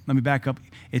 and let me back up,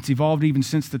 it's evolved even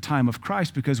since the time of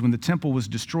Christ, because when the temple was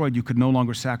destroyed, you could no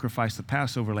longer sacrifice the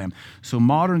Passover lamb. So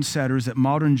modern Seders that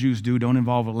modern Jews do don't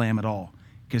involve a lamb at all,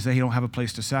 because they don't have a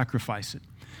place to sacrifice it.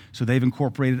 So they've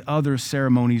incorporated other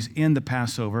ceremonies in the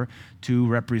Passover to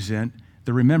represent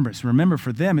the remembrance. Remember,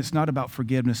 for them, it's not about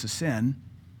forgiveness of sin,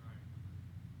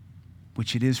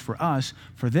 which it is for us.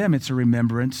 For them, it's a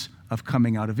remembrance of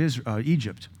coming out of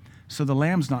Egypt. So the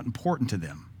lamb's not important to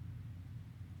them.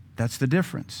 That's the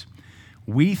difference.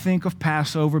 We think of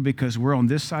Passover, because we're on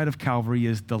this side of Calvary,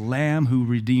 as the lamb who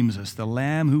redeems us, the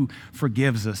lamb who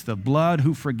forgives us, the blood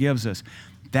who forgives us.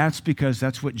 That's because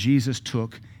that's what Jesus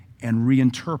took and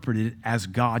reinterpreted as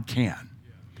God can.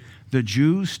 The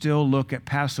Jews still look at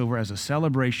Passover as a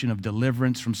celebration of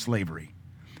deliverance from slavery.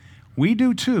 We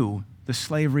do too, the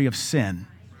slavery of sin.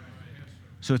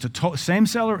 So it's a same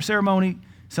ceremony,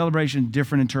 celebration,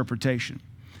 different interpretation.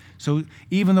 So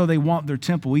even though they want their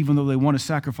temple, even though they want to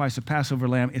sacrifice a Passover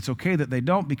lamb, it's okay that they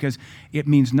don't, because it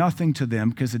means nothing to them,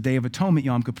 because the Day of Atonement,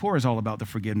 Yom Kippur, is all about the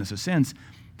forgiveness of sins.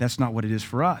 That's not what it is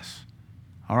for us.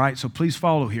 All right, so please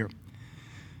follow here.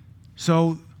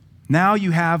 So now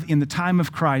you have, in the time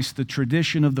of Christ, the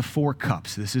tradition of the 4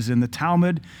 cups. This is in the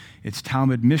Talmud. It's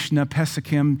Talmud Mishnah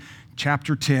Pesachim,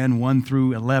 chapter 10, 1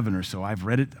 through 11 or so. I've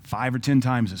read it 5 or 10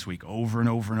 times this week, over and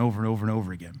over and over and over and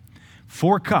over again.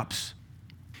 4 cups.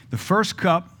 The first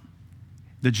cup,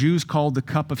 the Jews called the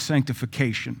cup of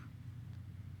sanctification.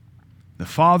 The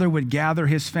father would gather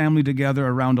his family together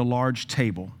around a large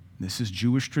table. This is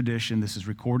Jewish tradition. This is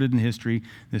recorded in history.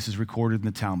 This is recorded in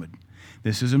the Talmud.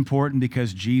 This is important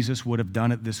because Jesus would have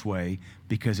done it this way,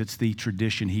 because it's the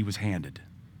tradition he was handed.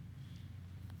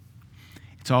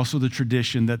 It's also the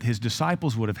tradition that his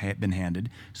disciples would have been handed,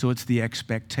 so it's the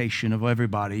expectation of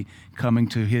everybody coming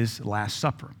to his Last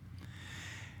Supper.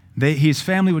 His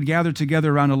family would gather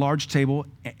together around a large table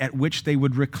at which they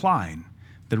would recline.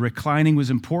 The reclining was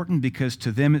important because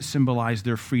to them it symbolized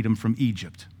their freedom from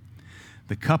Egypt.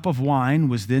 The cup of wine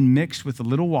was then mixed with a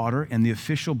little water, and the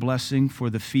official blessing for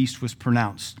the feast was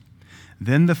pronounced.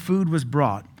 Then the food was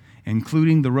brought,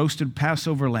 including the roasted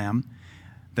Passover lamb,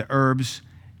 the herbs,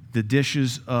 the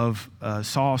dishes of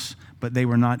sauce, but they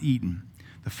were not eaten.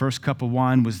 The first cup of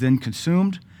wine was then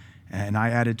consumed, and I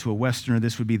added to a Westerner,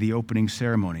 this would be the opening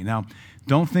ceremony. Now,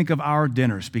 don't think of our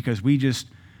dinners, because we just,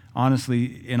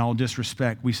 honestly, in all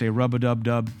disrespect, we say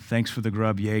rub-a-dub-dub, thanks for the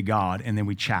grub, yay God, and then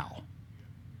we chow.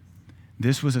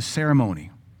 This was a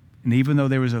ceremony. And even though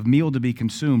there was a meal to be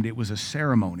consumed, it was a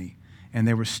ceremony. And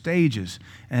there were stages.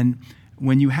 And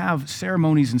when you have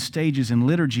ceremonies and stages and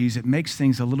liturgies, it makes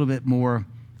things a little bit more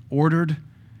ordered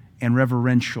and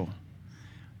reverential.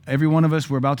 Every one of us,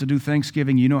 we're about to do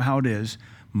Thanksgiving. You know how it is.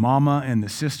 Mama and the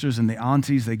sisters and the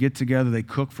aunties, they get together, they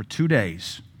cook for 2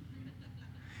 days.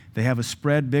 They have a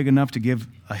spread big enough to give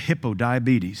a hippo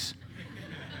diabetes.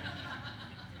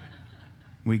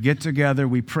 We get together,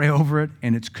 we pray over it,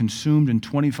 and it's consumed in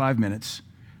 25 minutes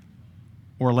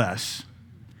or less.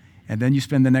 And then you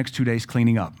spend the next 2 days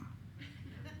cleaning up.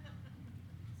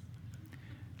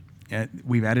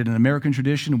 We've added an American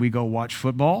tradition. We go watch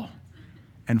football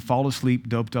and fall asleep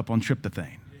doped up on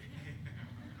tryptophan.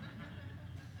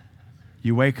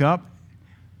 You wake up,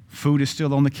 food is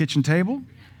still on the kitchen table.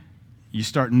 You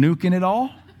start nuking it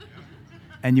all,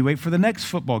 and you wait for the next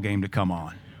football game to come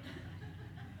on.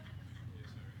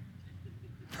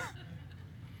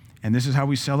 And this is how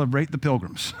we celebrate the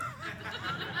Pilgrims.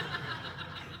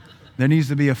 There needs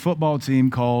to be a football team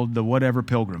called the whatever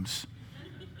Pilgrims.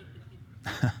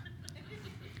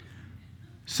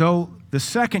 So the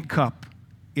second cup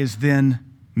is then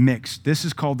mixed. This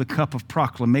is called the cup of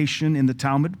proclamation in the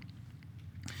Talmud.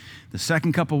 The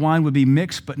second cup of wine would be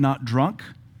mixed but not drunk.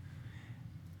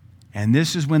 And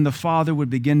this is when the father would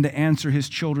begin to answer his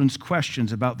children's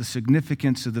questions about the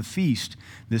significance of the feast.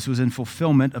 This was in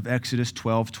fulfillment of Exodus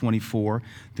 12:24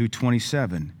 through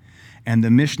 27. And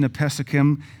the Mishnah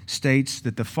Pesachim states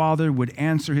that the father would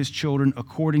answer his children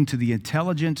according to the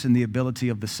intelligence and the ability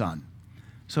of the son.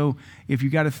 So if you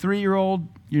got a 3-year-old,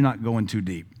 you're not going too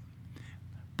deep.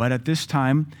 But at this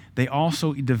time, they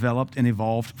also developed and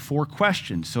evolved 4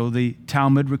 questions. So the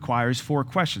Talmud requires 4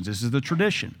 questions. This is the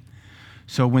tradition.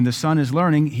 So when the son is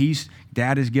learning,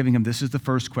 dad is giving him, this is the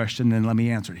first question, then let me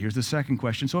answer it. Here's the second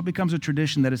question. So it becomes a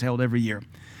tradition that is held every year.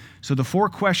 So the 4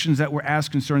 questions that were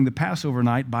asked concerning the Passover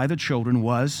night by the children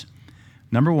was,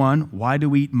 number 1, why do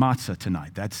we eat matzah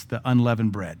tonight? That's the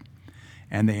unleavened bread.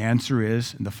 And the answer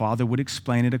is, and the father would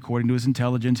explain it according to his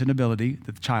intelligence and ability,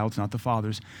 the child's, not the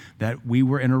father's, that we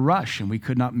were in a rush and we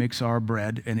could not mix our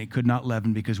bread and it could not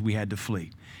leaven because we had to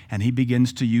flee. And he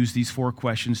begins to use these 4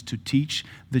 questions to teach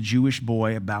the Jewish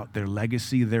boy about their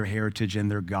legacy, their heritage,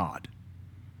 and their God.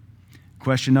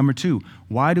 Question number 2,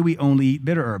 why do we only eat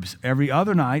bitter herbs? Every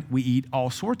other night we eat all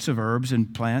sorts of herbs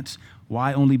and plants.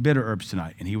 Why only bitter herbs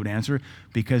tonight? And he would answer,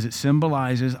 because it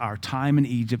symbolizes our time in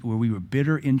Egypt where we were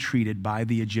bitter entreated by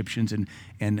the Egyptians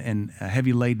and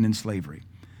heavy laden in slavery.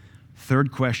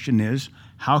 Third question is,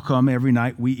 how come every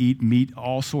night we eat meat,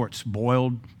 all sorts,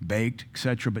 boiled, baked,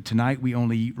 etc., but tonight we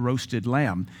only eat roasted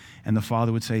lamb? And the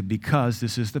father would say, because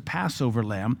this is the Passover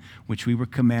lamb, which we were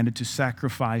commanded to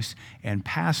sacrifice and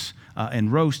pass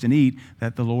and roast and eat,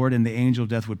 that the Lord and the angel of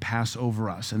death would pass over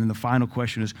us. And then the final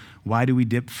question is, why do we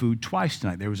dip food twice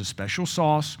tonight? There was a special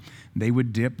sauce. They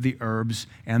would dip the herbs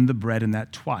and the bread in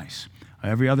that twice.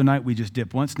 Every other night we just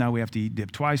dip once. Now we have to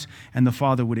dip twice. And the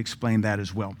father would explain that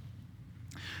as well.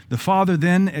 The father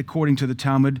then, according to the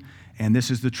Talmud, and this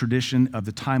is the tradition of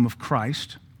the time of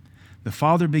Christ, the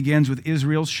father begins with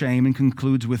Israel's shame and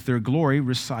concludes with their glory,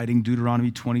 reciting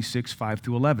Deuteronomy 26, 5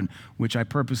 through 11, which I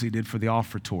purposely did for the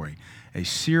offertory. A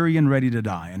Syrian ready to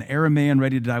die, an Aramaean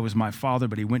ready to die was my father,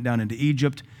 but he went down into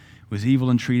Egypt, was evil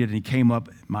entreated, and he came up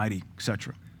mighty,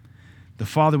 etc. The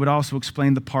father would also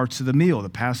explain the parts of the meal, the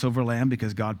Passover lamb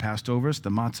because God passed over us, the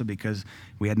matzah because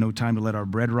we had no time to let our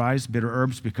bread rise, bitter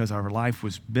herbs because our life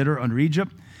was bitter under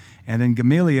Egypt, and then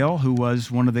Gamaliel, who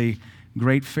was one of the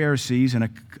great Pharisees in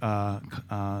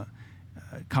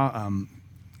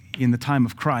the time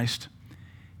of Christ,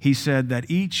 he said that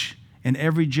in each and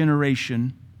every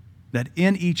generation,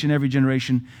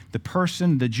 the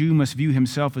person, the Jew, must view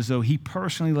himself as though he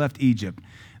personally left Egypt.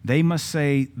 They must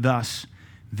say thus,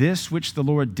 this which the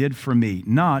Lord did for me,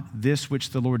 not this which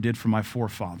the Lord did for my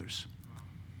forefathers.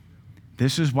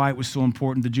 This is why it was so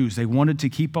important to the Jews. They wanted to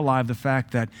keep alive the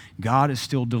fact that God is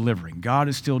still delivering. God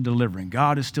is still delivering.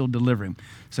 God is still delivering.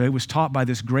 So it was taught by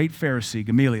this great Pharisee,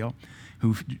 Gamaliel,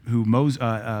 who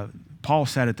Paul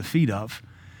sat at the feet of,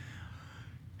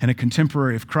 and a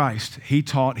contemporary of Christ. He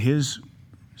taught his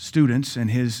students and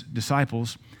his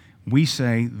disciples, we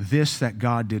say this that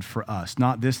God did for us,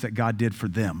 not this that God did for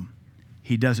them.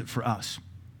 He does it for us.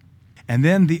 And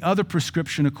then the other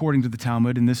prescription, according to the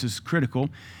Talmud, and this is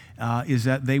critical, is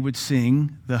that they would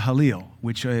sing the Hallel,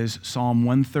 which is Psalm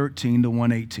 113 to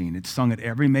 118. It's sung at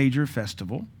every major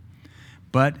festival.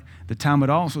 But the Talmud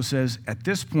also says at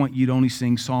this point you'd only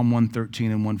sing Psalm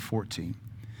 113 and 114.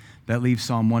 That leaves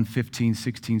Psalm 115,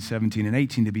 16, 17, and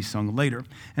 18 to be sung later.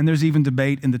 And there's even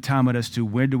debate in the Talmud as to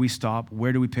where do we stop,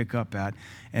 where do we pick up at.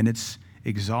 And it's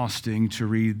exhausting to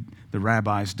read the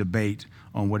rabbis' debate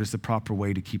on what is the proper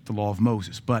way to keep the law of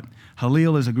Moses. But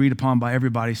Hallel is agreed upon by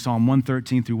everybody, Psalm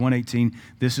 113 through 118.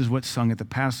 This is what's sung at the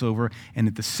Passover. And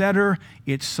at the Seder,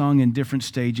 it's sung in different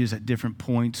stages at different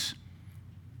points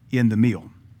in the meal.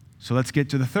 So let's get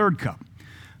to the third cup.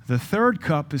 The third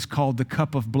cup is called the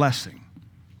cup of blessing.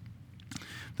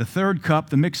 The third cup,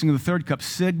 the mixing of the third cup,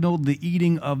 signaled the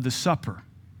eating of the supper.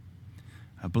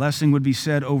 A blessing would be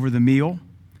said over the meal,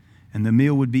 and the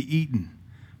meal would be eaten,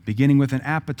 beginning with an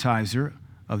appetizer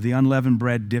of the unleavened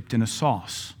bread dipped in a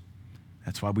sauce.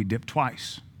 That's why we dip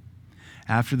twice.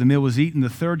 After the meal was eaten, the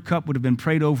third cup would have been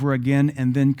prayed over again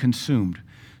and then consumed.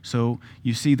 So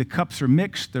you see the cups are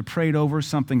mixed, they're prayed over,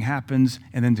 something happens,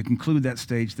 and then to conclude that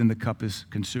stage, then the cup is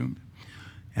consumed.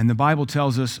 And the Bible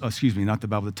tells us, not the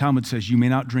Bible, the Talmud says you may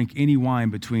not drink any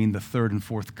wine between the third and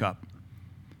fourth cup.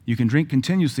 You can drink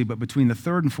continuously, but between the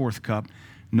third and fourth cup,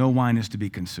 no wine is to be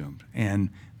consumed. And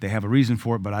they have a reason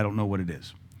for it, but I don't know what it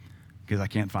is because I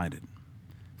can't find it.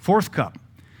 Fourth cup,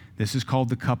 this is called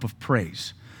the cup of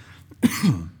praise.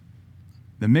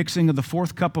 The mixing of the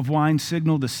fourth cup of wine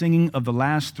signaled the singing of the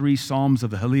last three psalms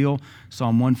of the Hallel,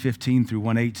 Psalm 115 through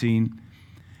 118.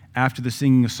 After the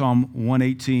singing of Psalm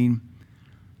 118,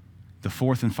 the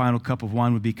fourth and final cup of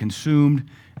wine would be consumed,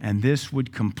 and this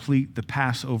would complete the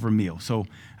Passover meal. So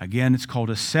again, it's called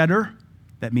a seder.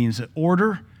 That means an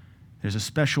order. There's a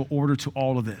special order to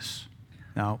all of this.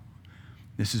 Now,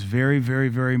 this is very, very,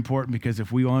 very important because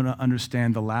if we want to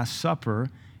understand the Last Supper,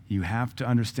 you have to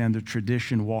understand the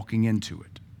tradition walking into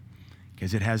it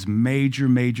because it has major,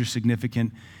 major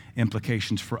significant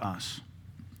implications for us.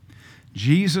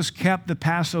 Jesus kept the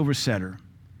Passover seder.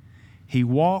 He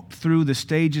walked through the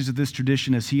stages of this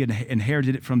tradition as he had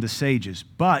inherited it from the sages,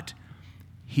 but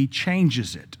he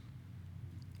changes it.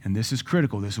 And this is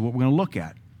critical. This is what we're going to look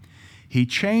at. He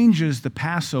changes the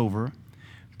Passover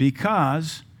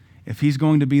because if he's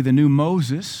going to be the new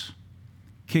Moses,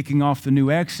 kicking off the new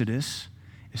Exodus,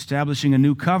 establishing a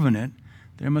new covenant,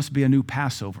 there must be a new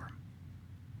Passover.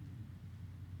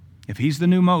 If he's the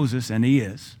new Moses, and he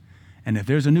is, and if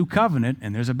there's a new covenant,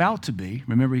 and there's about to be,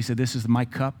 remember he said, this is my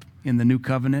cup in the new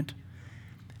covenant.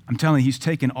 I'm telling you, he's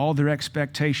taken all their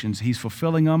expectations, he's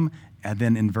fulfilling them, and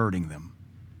then inverting them.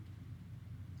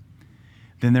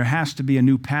 Then there has to be a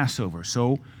new Passover.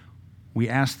 So we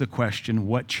ask the question,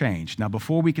 what changed? Now,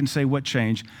 before we can say what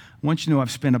changed, I want you to know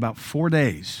I've spent about 4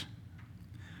 days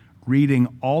reading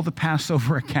all the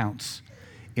Passover accounts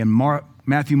in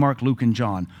Matthew, Mark, Luke, and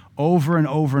John over and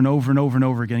over and over and over and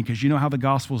over again, because you know how the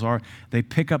Gospels are. They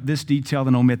pick up this detail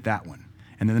and omit that one.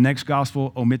 And then the next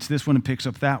Gospel omits this one and picks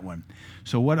up that one.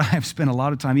 So what I've spent a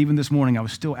lot of time, even this morning, I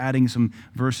was still adding some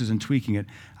verses and tweaking it.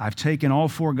 I've taken all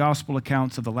 4 Gospel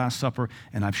accounts of the Last Supper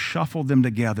and I've shuffled them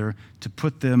together to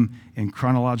put them in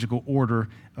chronological order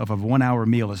of a 1-hour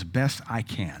meal as best I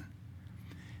can.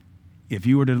 If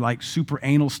you were to super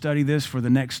anal study this for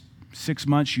the next 6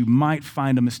 months, you might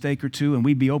find a mistake or two, and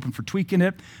we'd be open for tweaking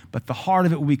it, but the heart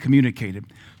of it will be communicated.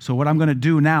 So what I'm going to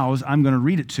do now is I'm going to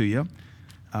read it to you.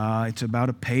 It's about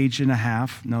 1.5 pages.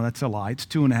 No, that's a lie. It's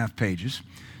 2.5 pages.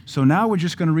 So now we're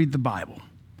just going to read the Bible.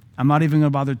 I'm not even going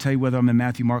to bother to tell you whether I'm in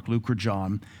Matthew, Mark, Luke, or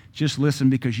John. Just listen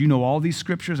because you know all these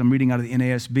scriptures. I'm reading out of the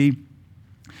NASB.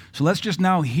 So let's just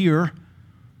now hear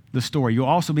the story. You'll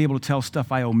also be able to tell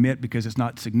stuff I omit because it's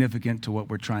not significant to what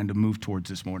we're trying to move towards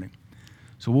this morning.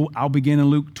 So I'll begin in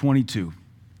Luke 22,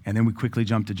 and then we quickly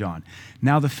jump to John.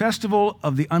 Now the festival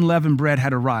of the unleavened bread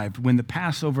had arrived when the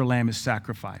Passover lamb is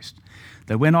sacrificed.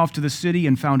 They went off to the city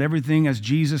and found everything as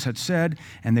Jesus had said,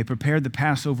 and they prepared the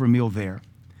Passover meal there.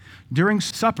 During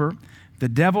supper, the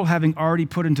devil having already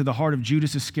put into the heart of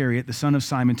Judas Iscariot, the son of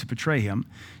Simon, to betray him,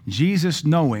 Jesus,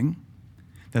 knowing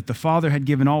that the Father had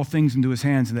given all things into his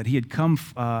hands and that he had come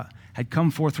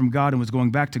forth from God and was going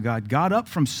back to God, got up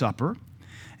from supper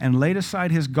and laid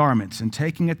aside his garments, and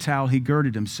taking a towel, he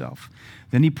girded himself.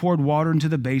 Then he poured water into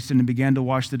the basin and began to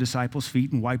wash the disciples'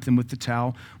 feet and wipe them with the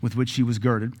towel with which he was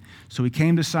girded. So he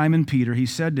came to Simon Peter. He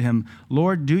said to him,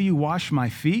 Lord, do you wash my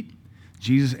feet?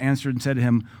 Jesus answered and said to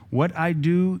him, what I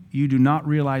do you do not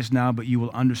realize now, but you will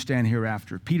understand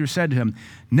hereafter. Peter said to him,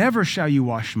 never shall you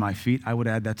wash my feet. I would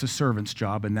add that's a servant's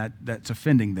job, and that's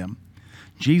offending them.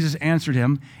 Jesus answered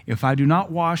him, if I do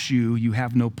not wash you, you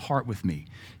have no part with me.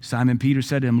 Simon Peter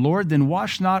said to him, Lord, then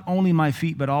wash not only my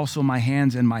feet, but also my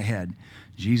hands and my head.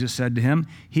 Jesus said to him,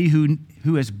 he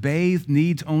who has bathed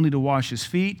needs only to wash his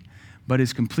feet, but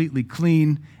is completely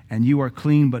clean, and you are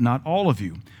clean, but not all of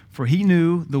you. For he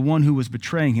knew the one who was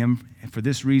betraying him, and for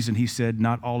this reason he said,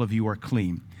 not all of you are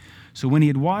clean. So when he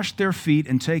had washed their feet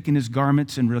and taken his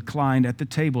garments and reclined at the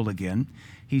table again,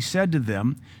 he said to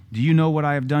them, do you know what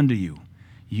I have done to you?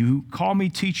 You call me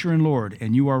teacher and Lord,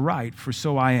 and you are right, for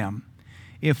so I am.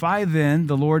 If I then,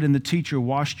 the Lord and the teacher,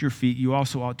 washed your feet, you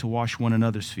also ought to wash one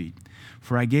another's feet.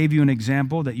 For I gave you an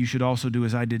example that you should also do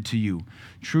as I did to you.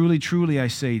 Truly, truly, I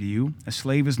say to you, a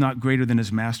slave is not greater than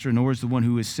his master, nor is the one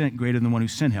who is sent greater than the one who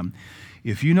sent him.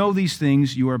 If you know these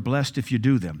things, you are blessed if you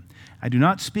do them. I do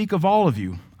not speak of all of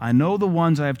you. I know the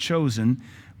ones I have chosen,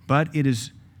 but it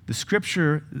is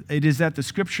that the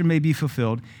scripture may be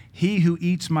fulfilled. He who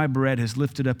eats my bread has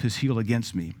lifted up his heel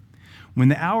against me. When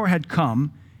the hour had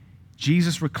come,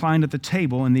 Jesus reclined at the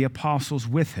table and the apostles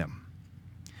with him.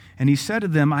 And he said to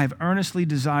them, I have earnestly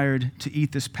desired to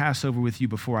eat this Passover with you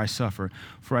before I suffer.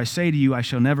 For I say to you, I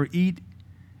shall never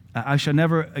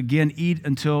again eat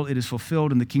until it is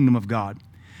fulfilled in the kingdom of God.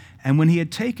 And when he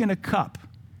had taken a cup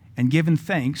and given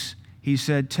thanks, he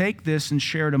said, take this and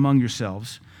share it among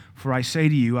yourselves. For I say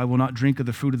to you, I will not drink of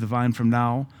the fruit of the vine from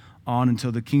now on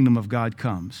until the kingdom of God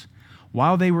comes.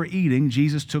 While they were eating,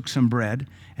 Jesus took some bread,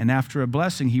 and after a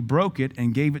blessing, he broke it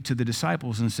and gave it to the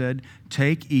disciples and said,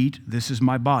 take, eat, this is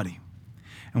my body.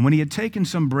 And when he had taken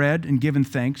some bread and given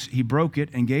thanks, he broke it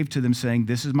and gave to them, saying,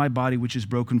 this is my body which is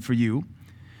broken for you.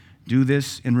 Do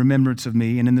this in remembrance of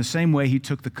me. And in the same way, he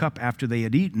took the cup after they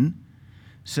had eaten,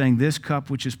 saying, this cup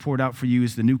which is poured out for you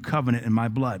is the new covenant in my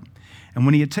blood. And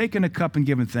when he had taken a cup and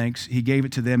given thanks, he gave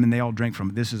it to them, and they all drank from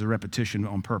it. This is a repetition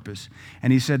on purpose.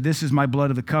 And he said, this is my blood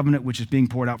of the covenant, which is being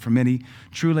poured out for many.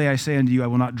 Truly I say unto you, I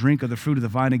will not drink of the fruit of the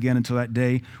vine again until that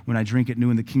day when I drink it new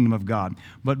in the kingdom of God.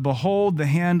 But behold, the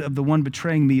hand of the one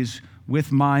betraying me is with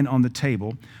mine on the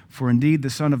table. For indeed the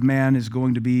Son of Man is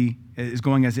going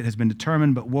as it has been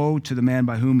determined, but woe to the man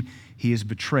by whom he is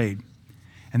betrayed.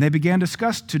 And they began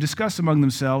to discuss among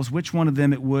themselves which one of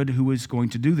them it would who was going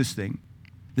to do this thing.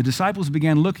 The disciples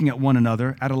began looking at one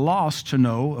another, at a loss to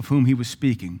know of whom he was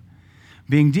speaking.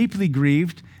 Being deeply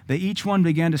grieved, they each one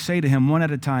began to say to him one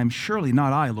at a time, surely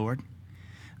not I, Lord.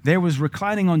 There was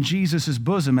reclining on Jesus'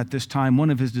 bosom at this time one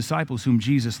of his disciples whom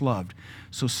Jesus loved.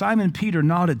 So Simon Peter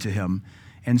nodded to him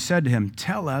and said to him,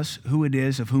 tell us who it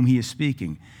is of whom he is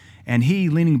speaking. And he,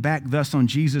 leaning back thus on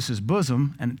Jesus'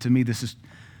 bosom, and to me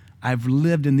I've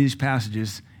lived in these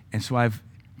passages, and so I've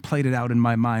played it out in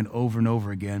my mind over and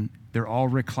over again. They're all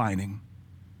reclining.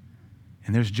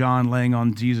 And there's John laying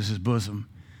on Jesus' bosom.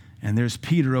 And there's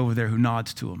Peter over there who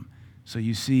nods to him. So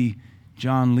you see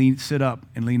John sit up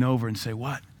and lean over and say,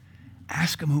 what?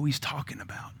 Ask him who he's talking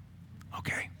about.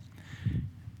 Okay.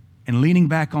 And leaning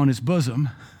back on his bosom,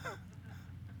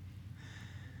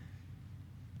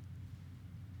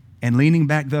 and leaning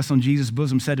back thus on Jesus'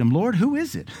 bosom, said to him, Lord, who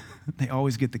is it? They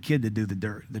always get the kid to do the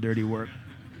dirty work.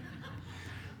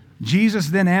 Jesus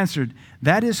then answered,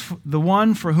 that is the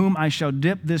one for whom I shall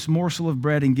dip this morsel of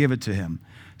bread and give it to him.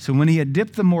 So when he had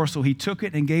dipped the morsel, he took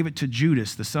it and gave it to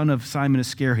Judas, the son of Simon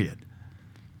Iscariot.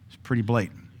 It's pretty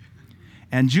blatant.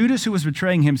 And Judas, who was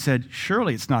betraying him, said,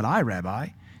 surely it's not I, Rabbi.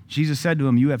 Jesus said to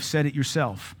him, you have said it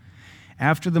yourself.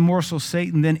 After the morsel,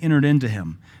 Satan then entered into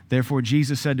him. Therefore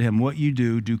Jesus said to him, what you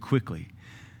do, do quickly.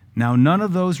 Now none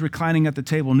of those reclining at the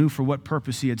table knew for what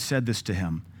purpose he had said this to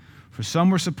him. For some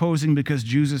were supposing because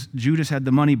Judas had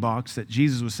the money box that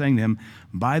Jesus was saying to him,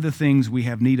 buy the things we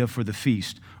have need of for the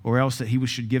feast, or else that he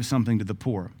should give something to the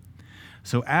poor.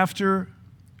 So after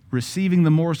receiving the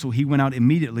morsel, he went out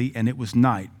immediately, and it was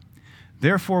night.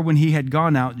 Therefore, when he had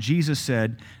gone out, Jesus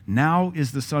said, now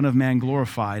is the Son of Man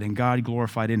glorified, and God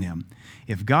glorified in him.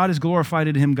 If God is glorified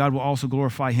in him, God will also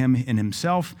glorify him in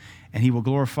himself, and he will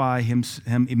glorify him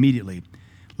immediately.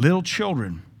 Little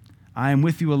children, I am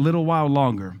with you a little while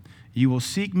longer. You will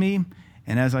seek me,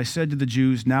 and as I said to the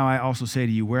Jews, now I also say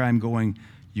to you, where I'm going,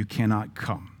 you cannot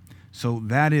come. So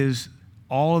that is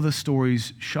all of the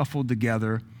stories shuffled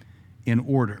together in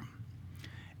order.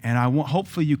 And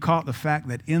hopefully you caught the fact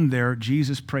that in there,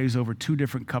 Jesus prays over 2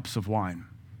 different cups of wine.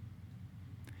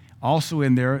 Also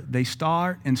in there, they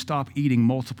start and stop eating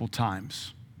multiple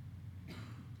times.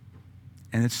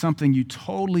 And it's something you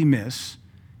totally miss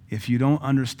if you don't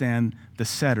understand the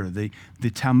Seder, the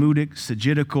Talmudic,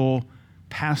 Sagidical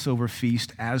Passover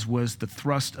feast, as was the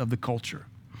thrust of the culture.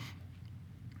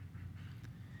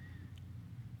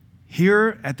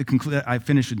 Here at the conclusion, I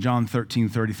finished with John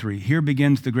 13:33. Here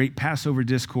begins the great Passover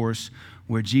discourse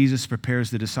where Jesus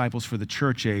prepares the disciples for the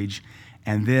church age,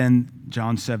 and then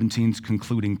John 17's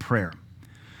concluding prayer.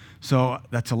 So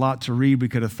that's a lot to read. We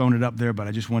could have thrown it up there, but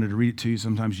I just wanted to read it to you.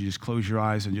 Sometimes you just close your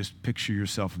eyes and just picture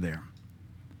yourself there.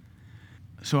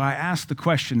 So I asked the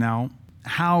question now,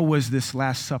 how was this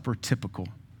Last Supper typical?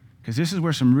 Because this is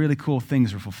where some really cool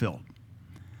things are fulfilled.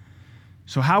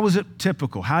 So how was it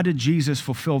typical? How did Jesus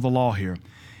fulfill the law here?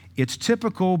 It's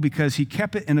typical because he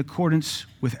kept it in accordance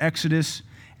with Exodus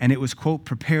and it was, quote,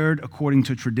 prepared according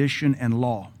to tradition and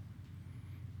law.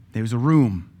 There was a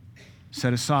room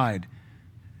set aside.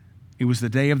 It was the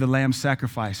day of the lamb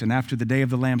sacrifice, and after the day of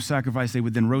the lamb sacrifice, they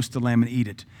would then roast the lamb and eat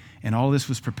it. And all this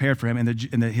was prepared for him,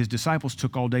 and his disciples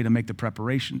took all day to make the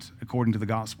preparations according to the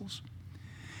Gospels.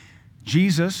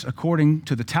 Jesus, according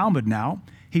to the Talmud now,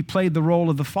 he played the role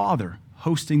of the Father,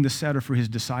 hosting the Seder for his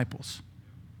disciples.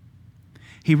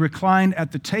 He reclined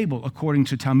at the table according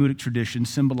to Talmudic tradition,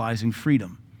 symbolizing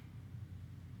freedom.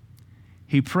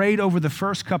 He prayed over the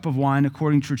first cup of wine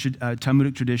according to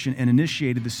Talmudic tradition and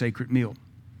initiated the sacred meal.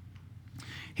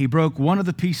 He broke one of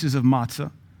the pieces of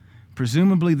matzah,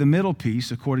 presumably the middle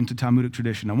piece, according to Talmudic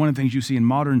tradition. Now, one of the things you see in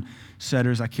modern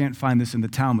Seders, I can't find this in the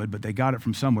Talmud, but they got it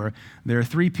from somewhere. There are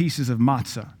 3 pieces of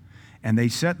matzah, and they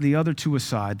set the other 2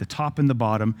 aside, the top and the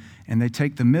bottom, and they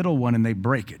take the middle one and they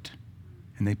break it,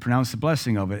 and they pronounce the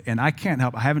blessing of it. And I can't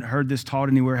help, I haven't heard this taught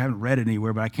anywhere, I haven't read it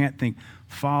anywhere, but I can't think,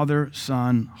 Father,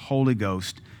 Son, Holy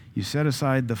Ghost. You set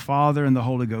aside the Father and the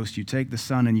Holy Ghost, you take the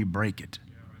Son and you break it.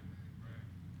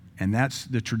 And that's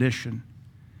the tradition.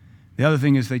 The other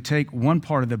thing is they take one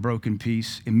part of the broken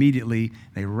piece, immediately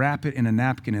they wrap it in a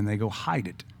napkin and they go hide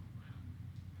it.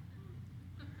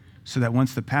 So that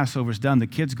once the Passover's done, the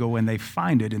kids go and they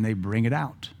find it and they bring it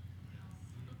out.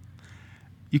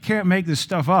 You can't make this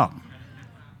stuff up.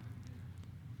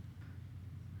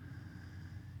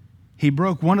 He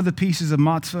broke one of the pieces of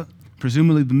matzah,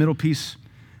 presumably the middle piece,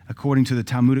 according to the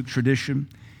Talmudic tradition.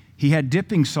 He had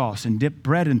dipping sauce and dipped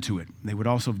bread into it. They would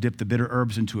also dip the bitter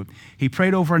herbs into it. He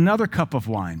prayed over another cup of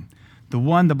wine, the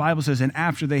one, the Bible says, and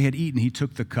after they had eaten, he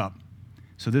took the cup.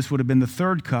 So this would have been the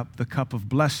third cup, the cup of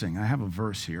blessing. I have a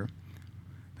verse here.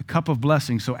 The cup of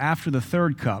blessing. So after the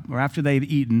third cup, or after they've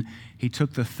eaten, he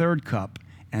took the third cup,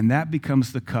 and that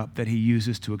becomes the cup that he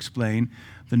uses to explain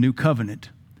the new covenant.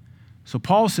 So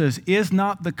Paul says, is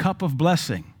not the cup of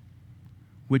blessing,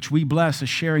 which we bless, a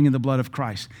sharing in the blood of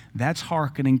Christ. That's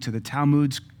hearkening to the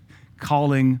Talmud's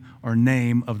calling or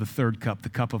name of the third cup, the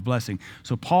cup of blessing.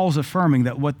 So Paul's affirming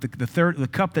that what the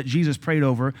cup that Jesus prayed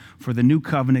over for the new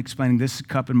covenant, explaining this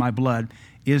cup in my blood,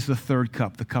 is the third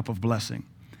cup, the cup of blessing.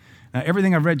 Now,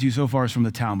 everything I've read to you so far is from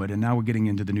the Talmud, and now we're getting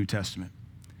into the New Testament.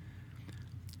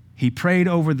 He prayed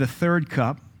over the third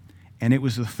cup, and it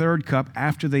was the third cup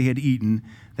after they had eaten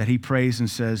that he prays and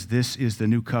says, this is the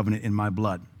new covenant in my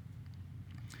blood.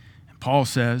 Paul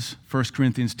says, 1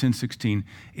 Corinthians 10:16,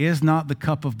 is not the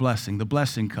cup of blessing, the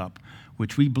blessing cup,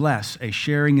 which we bless, a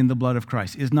sharing in the blood of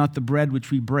Christ, is not the bread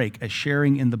which we break, a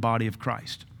sharing in the body of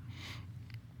Christ.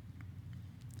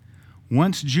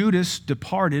 Once Judas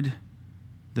departed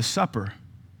the supper,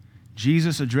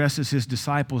 Jesus addresses his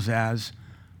disciples as,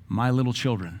 my little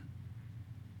children.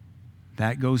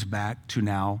 That goes back to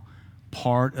now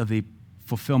part of the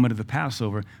fulfillment of the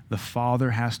Passover. The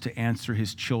Father has to answer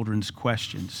his children's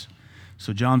questions.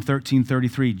 So John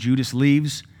 13:33, Judas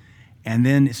leaves, and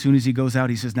then as soon as he goes out,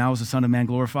 he says, now is the Son of Man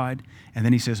glorified? And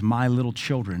then he says, my little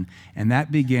children. And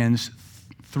that begins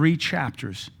 4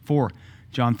 chapters,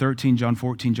 John 13, John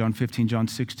 14, John 15, John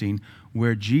 16,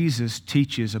 where Jesus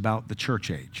teaches about the church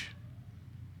age.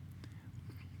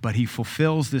 But he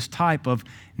fulfills this type of,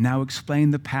 now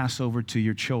explain the Passover to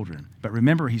your children. But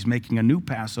remember, he's making a new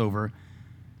Passover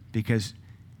because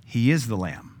he is the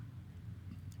Lamb.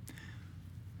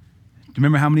 Do you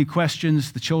remember how many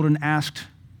questions the children asked?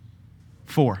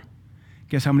 4.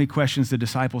 Guess how many questions the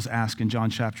disciples asked in John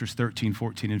chapters 13,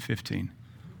 14, and 15?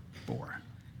 4.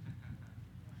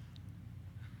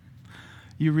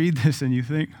 You read this and you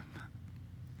think,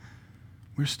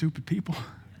 we're stupid people.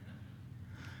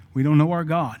 We don't know our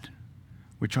God.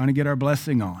 We're trying to get our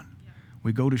blessing on.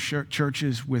 We go to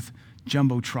churches with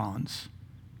jumbotrons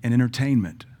and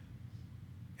entertainment.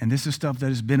 And this is stuff that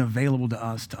has been available to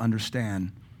us to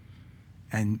understand.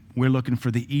 And we're looking for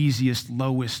the easiest,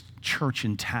 lowest church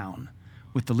in town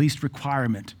with the least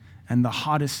requirement and the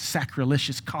hottest,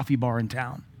 sacrilegious coffee bar in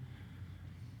town.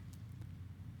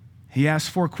 He asks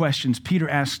 4 questions. Peter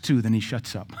asks 2, then he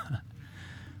shuts up.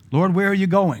 Lord, where are you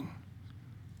going?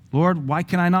 Lord, why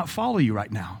can I not follow you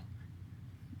right now?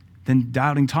 Then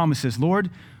doubting Thomas says, Lord,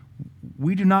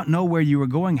 we do not know where you are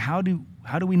going. How do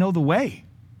we know the way?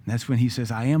 And that's when he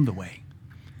says, I am the way.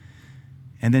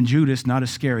 And then Judas, not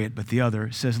Iscariot, but the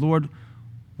other, says, Lord,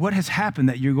 what has happened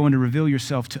that you're going to reveal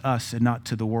yourself to us and not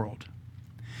to the world?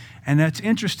 And that's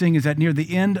interesting is that near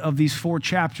the end of these 4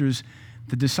 chapters,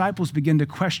 the disciples begin to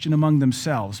question among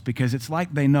themselves because it's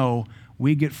like they know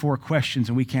we get 4 questions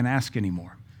and we can't ask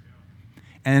anymore.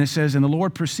 And it says, and the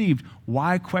Lord perceived,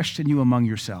 why question you among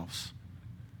yourselves?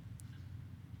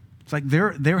 It's like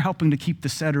they're helping to keep the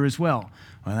Seder as well.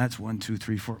 Well, that's 1, 2,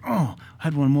 3, 4. Oh, I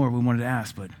had one more we wanted to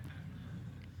ask, but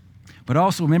But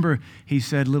also remember, he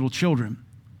said, little children.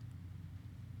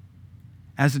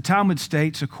 As the Talmud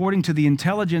states, according to the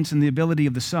intelligence and the ability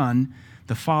of the Son,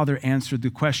 the Father answered the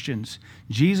questions.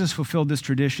 Jesus fulfilled this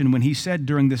tradition when he said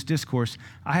during this discourse,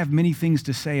 I have many things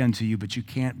to say unto you, but you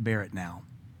can't bear it now.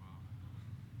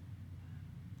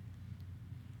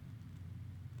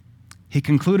 He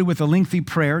concluded with a lengthy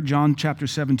prayer. John chapter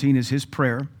 17 is his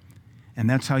prayer, and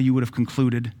that's how you would have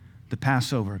concluded the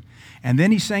Passover. And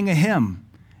then he sang a hymn,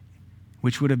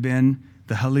 which would have been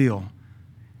the Hallel.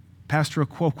 Pastor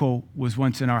Cookeville was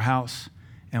once in our house,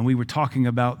 and we were talking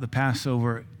about the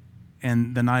Passover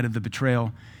and the night of the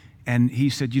betrayal. And he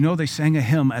said, you know, they sang a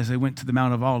hymn as they went to the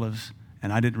Mount of Olives.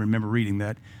 And I didn't remember reading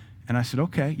that. And I said,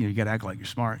 okay, you got to act like you're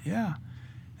smart. Yeah.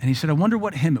 And he said, I wonder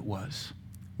what hymn it was,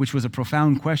 which was a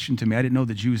profound question to me. I didn't know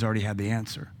the Jews already had the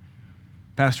answer.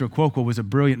 Pastor Cookeville was a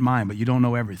brilliant mind, but you don't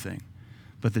know everything.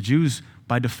 But the Jews,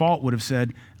 by default, would have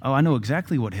said, oh, I know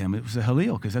exactly what hymn. It was the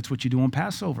Hallel, because that's what you do on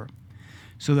Passover.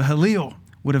 So the Hallel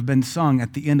would have been sung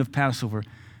at the end of Passover,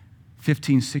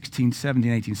 15, 16,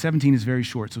 17, 18. 17 is very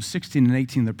short, so 16 and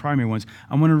 18 are the primary ones.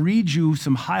 I want to read you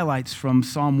some highlights from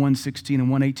Psalm 116 and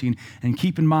 118, and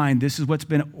keep in mind, this is what's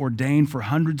been ordained for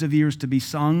hundreds of years to be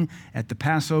sung at the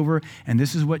Passover, and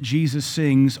this is what Jesus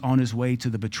sings on his way to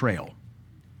the betrayal.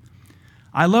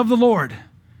 I love the Lord,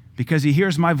 because he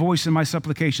hears my voice and my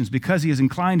supplications, because he has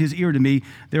inclined his ear to me,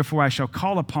 therefore I shall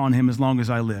call upon him as long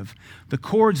as I live. The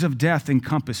cords of death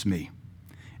encompass me,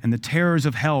 and the terrors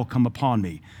of hell come upon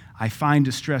me. I find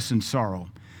distress and sorrow.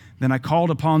 Then I called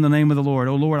upon the name of the Lord.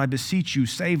 O Lord, I beseech you,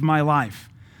 save my life.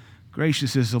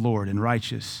 Gracious is the Lord and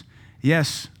righteous.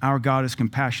 Yes, our God is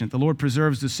compassionate. The Lord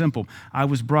preserves the simple. I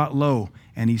was brought low,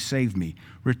 and he saved me.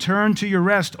 Return to your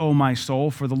rest, O my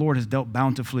soul, for the Lord has dealt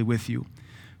bountifully with you.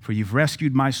 For you've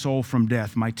rescued my soul from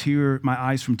death, my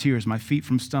eyes from tears, my feet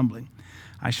from stumbling.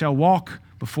 I shall walk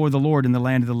before the Lord in the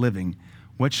land of the living.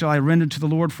 What shall I render to the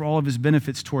Lord for all of his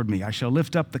benefits toward me? I shall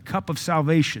lift up the cup of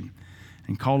salvation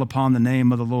and call upon the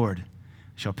name of the Lord. I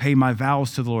shall pay my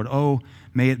vows to the Lord. Oh,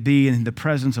 may it be in the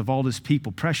presence of all his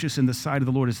people. Precious in the sight of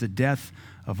the Lord is the death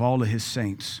of all of his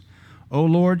saints. O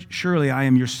Lord, surely I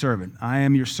am your servant. I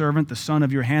am your servant, the son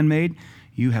of your handmaid.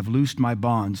 You have loosed my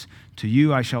bonds. To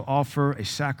you I shall offer a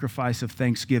sacrifice of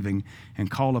thanksgiving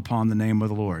and call upon the name of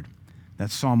the Lord.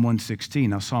 That's Psalm 116.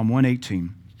 Now Psalm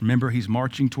 118. Remember, he's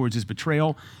marching towards his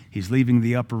betrayal. He's leaving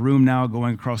the upper room now,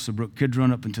 going across the brook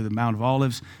Kidron up into the Mount of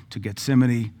Olives to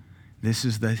Gethsemane. This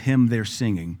is the hymn they're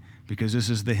singing, because this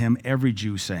is the hymn every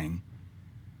Jew sang,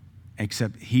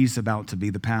 except he's about to be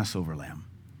the Passover lamb.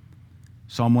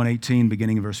 Psalm 118,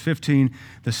 beginning in verse 15,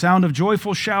 the sound of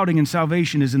joyful shouting and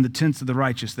salvation is in the tents of the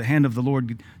righteous. The hand of the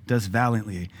Lord does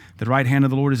valiantly. The right hand of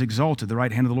the Lord is exalted. The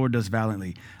right hand of the Lord does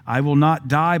valiantly. I will not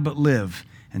die but live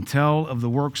and tell of the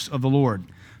works of the Lord.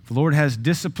 The Lord has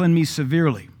disciplined me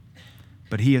severely,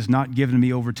 but he has not given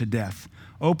me over to death.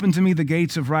 Open to me the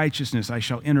gates of righteousness. I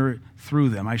shall enter through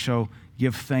them. I shall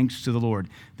give thanks to the Lord.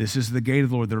 This is the gate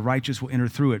of the Lord. The righteous will enter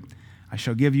through it. I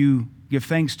shall give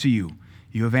thanks to you.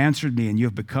 You have answered me, and you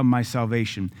have become my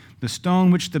salvation. The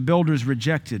stone which the builders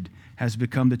rejected has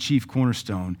become the chief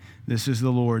cornerstone. This is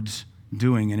the Lord's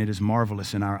doing, and it is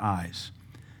marvelous in our eyes.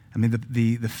 I mean,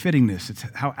 the fittingness, it's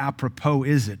how apropos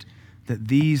is it that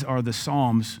these are the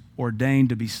psalms ordained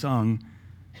to be sung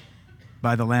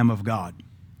by the Lamb of God.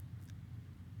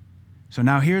 So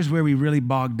now here's where we really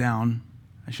bog down.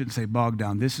 I shouldn't say bog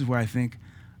down. This is where I think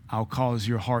I'll cause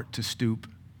your heart to stoop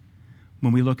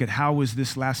when we look at how was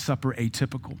this Last Supper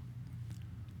atypical.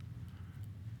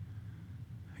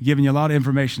 I've given you a lot of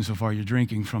information so far. You're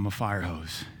drinking from a fire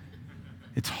hose.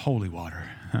 It's holy water.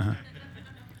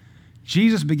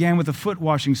 Jesus began with a foot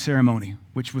washing ceremony,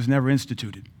 which was never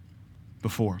instituted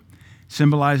before,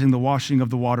 symbolizing the washing of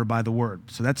the water by the word.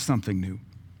 So that's something new.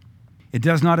 It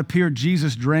does not appear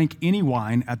Jesus drank any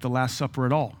wine at the Last Supper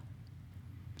at all,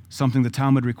 something the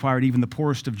Talmud required even the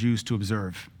poorest of Jews to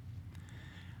observe.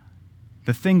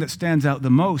 The thing that stands out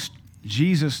the most,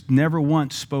 Jesus never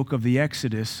once spoke of the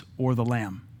Exodus or the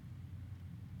Lamb,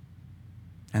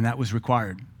 and that was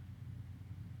required.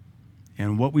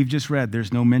 And what we've just read,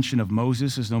 there's no mention of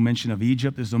Moses, there's no mention of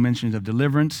Egypt, there's no mention of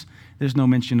deliverance, there's no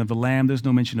mention of the lamb, there's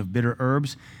no mention of bitter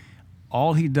herbs.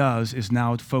 All he does is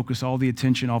now focus all the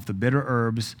attention off the bitter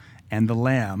herbs and the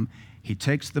lamb. He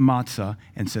takes the matzah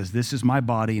and says, this is my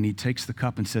body, and he takes the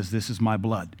cup and says, this is my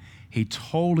blood. He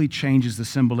totally changes the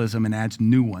symbolism and adds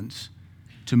new ones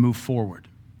to move forward.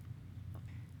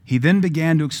 He then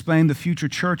began to explain the future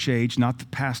church age, not the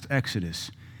past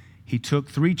Exodus. He took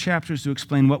 3 chapters to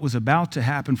explain what was about to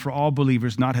happen for all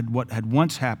believers, not what had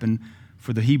once happened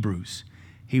for the Hebrews.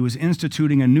 He was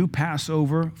instituting a new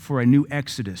Passover for a new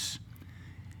Exodus.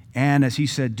 And as he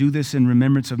said, do this in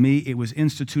remembrance of me. It was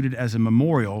instituted as a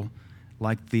memorial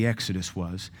like the Exodus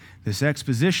was. This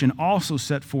exposition also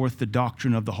set forth the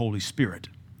doctrine of the Holy Spirit.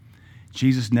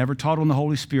 Jesus never taught on the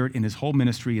Holy Spirit in his whole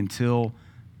ministry until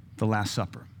the Last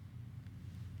Supper.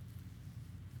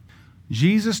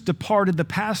 Jesus departed the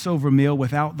Passover meal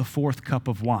without the fourth cup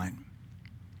of wine.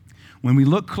 When we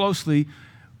look closely,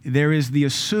 there is the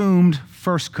assumed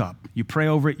first cup. You pray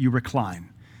over it, you recline.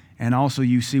 And also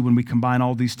you see when we combine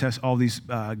all these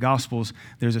Gospels,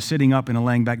 there's a sitting up and a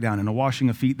laying back down, and a washing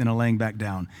of feet, then a laying back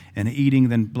down, and a eating,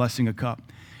 then blessing a cup.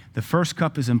 The first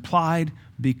cup is implied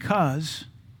because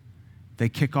they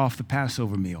kick off the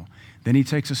Passover meal. Then he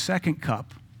takes a second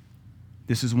cup.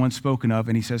 This is one spoken of,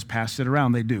 and he says, pass it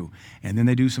around. They do. And then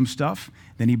they do some stuff.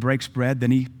 Then he breaks bread.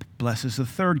 Then he blesses the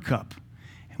third cup.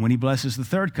 And when he blesses the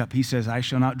third cup, he says, I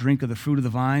shall not drink of the fruit of the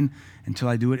vine until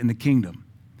I do it in the kingdom.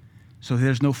 So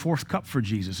there's no fourth cup for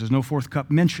Jesus. There's no fourth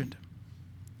cup mentioned.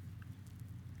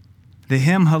 The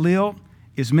hymn Hallel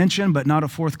is mentioned, but not a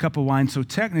fourth cup of wine. So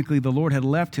technically, the Lord had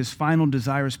left his final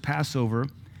desirous Passover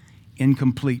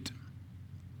incomplete.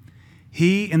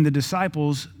 He and the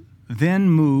disciples then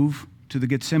move to the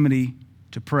Gethsemane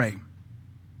to pray.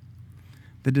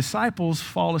 The disciples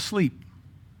fall asleep.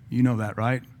 You know that,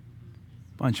 right?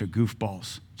 Bunch of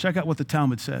goofballs. Check out what the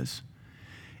Talmud says.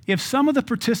 If some of the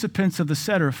participants of the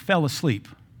Seder fell asleep,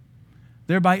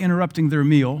 thereby interrupting their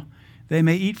meal, they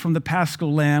may eat from the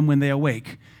paschal lamb when they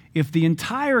awake. If the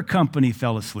entire company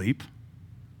fell asleep,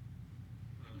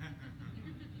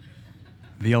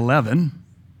 the 11,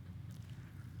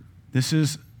 this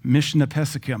is Mishnah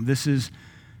Pesachim. This is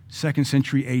 2nd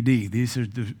century AD. These are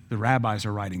the rabbis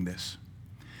are writing this.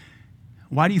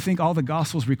 Why do you think all the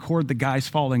Gospels record the guys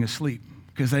falling asleep?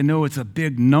 Because they know it's a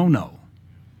big no-no.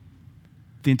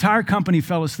 If the entire company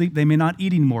fell asleep, they may not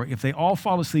eat anymore. If they all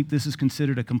fall asleep, this is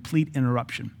considered a complete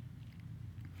interruption.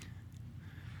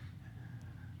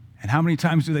 And how many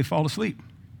times do they fall asleep?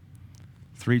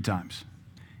 3 times.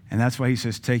 And that's why he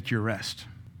says, take your rest.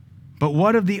 But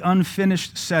what of the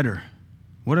unfinished Seder?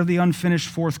 What of the unfinished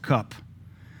fourth cup?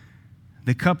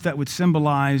 The cup that would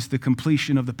symbolize the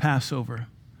completion of the Passover.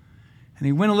 And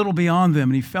he went a little beyond them,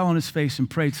 and he fell on his face and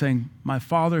prayed, saying, my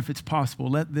Father, if it's possible,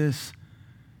 let this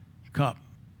cup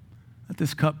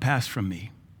pass from me.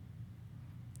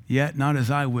 Yet not as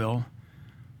I will,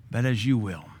 but as you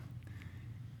will.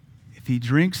 If he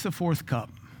drinks the fourth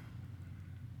cup,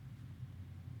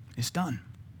 it's done.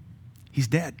 He's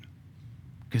dead.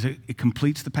 Because it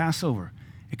completes the Passover.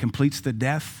 It completes the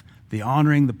death, the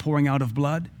honoring, the pouring out of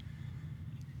blood.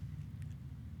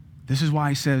 This is why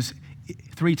he says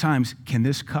 3 times, can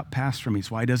this cup pass from me?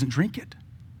 It's why he doesn't drink it.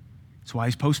 It's why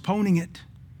he's postponing it.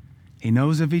 He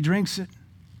knows if he drinks it,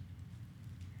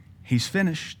 he's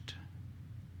finished.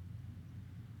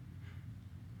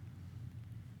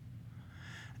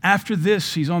 After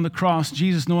this, he's on the cross.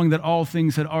 Jesus, knowing that all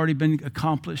things had already been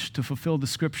accomplished to fulfill the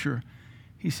scripture,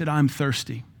 he said, I'm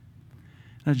thirsty.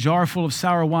 And a jar full of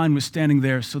sour wine was standing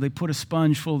there, so they put a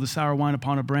sponge full of the sour wine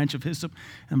upon a branch of hyssop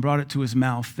and brought it to his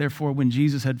mouth. Therefore, when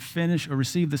Jesus had finished or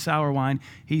received the sour wine,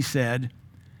 he said,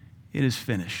 it is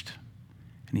finished.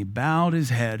 And he bowed his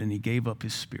head and he gave up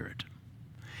his spirit.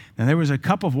 Now, there was a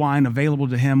cup of wine available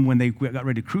to him when they got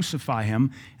ready to crucify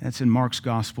him. That's in Mark's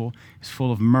gospel. It's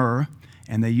full of myrrh,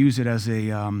 and they use it as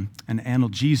an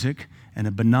analgesic and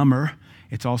a benumber.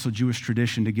 It's also Jewish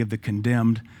tradition to give the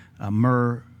condemned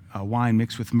myrrh, wine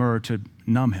mixed with myrrh, to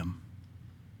numb him.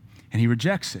 And he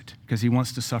rejects it because he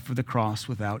wants to suffer the cross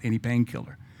without any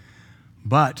painkiller.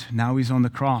 But now he's on the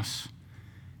cross,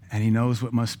 and he knows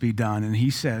what must be done. And he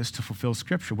says to fulfill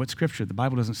Scripture. What Scripture? The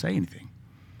Bible doesn't say anything.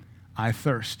 I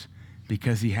thirst,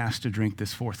 because he has to drink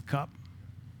this fourth cup,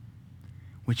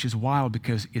 which is wild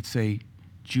because it's a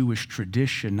Jewish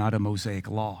tradition, not a Mosaic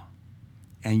law.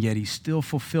 And yet he still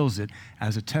fulfills it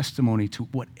as a testimony to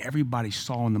what everybody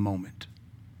saw in the moment.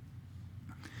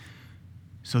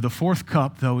 So the fourth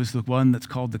cup, though, is the one that's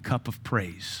called the cup of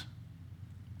praise.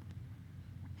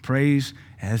 Praise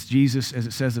as Jesus, as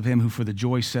it says of him, who for the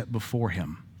joy set before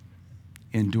him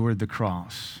endured the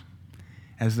cross.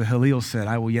 As the Hallel said,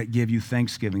 I will yet give you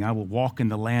thanksgiving. I will walk in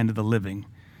the land of the living.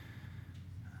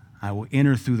 I will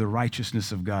enter through the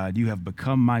righteousness of God. You have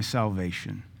become my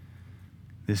salvation.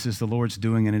 This is the Lord's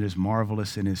doing, and it is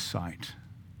marvelous in his sight.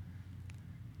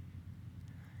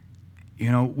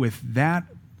 You know, with that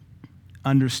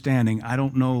understanding, I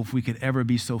don't know if we could ever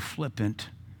be so flippant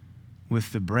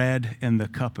with the bread and the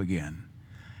cup again.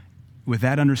 With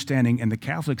that understanding, and the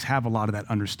Catholics have a lot of that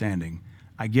understanding,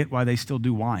 I get why they still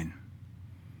do wine.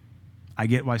 I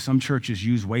get why some churches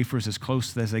use wafers as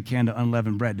close as they can to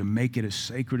unleavened bread to make it as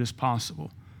sacred as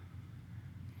possible.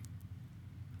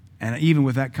 And even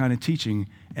with that kind of teaching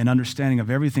and understanding of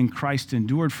everything Christ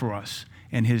endured for us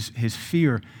and his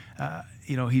fear,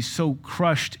 he's so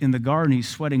crushed in the garden, he's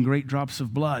sweating great drops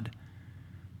of blood.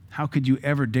 How could you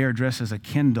ever dare dress as a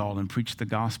Ken doll and preach the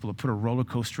gospel, or put a roller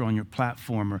coaster on your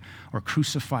platform, or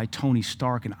crucify Tony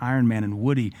Stark and Iron Man and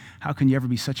Woody? How can you ever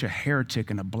be such a heretic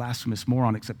and a blasphemous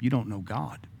moron except you don't know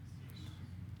God?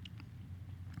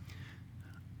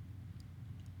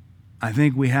 I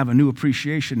think we have a new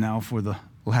appreciation now for the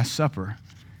Last Supper,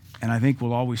 and I think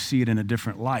we'll always see it in a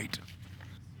different light.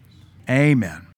 Amen.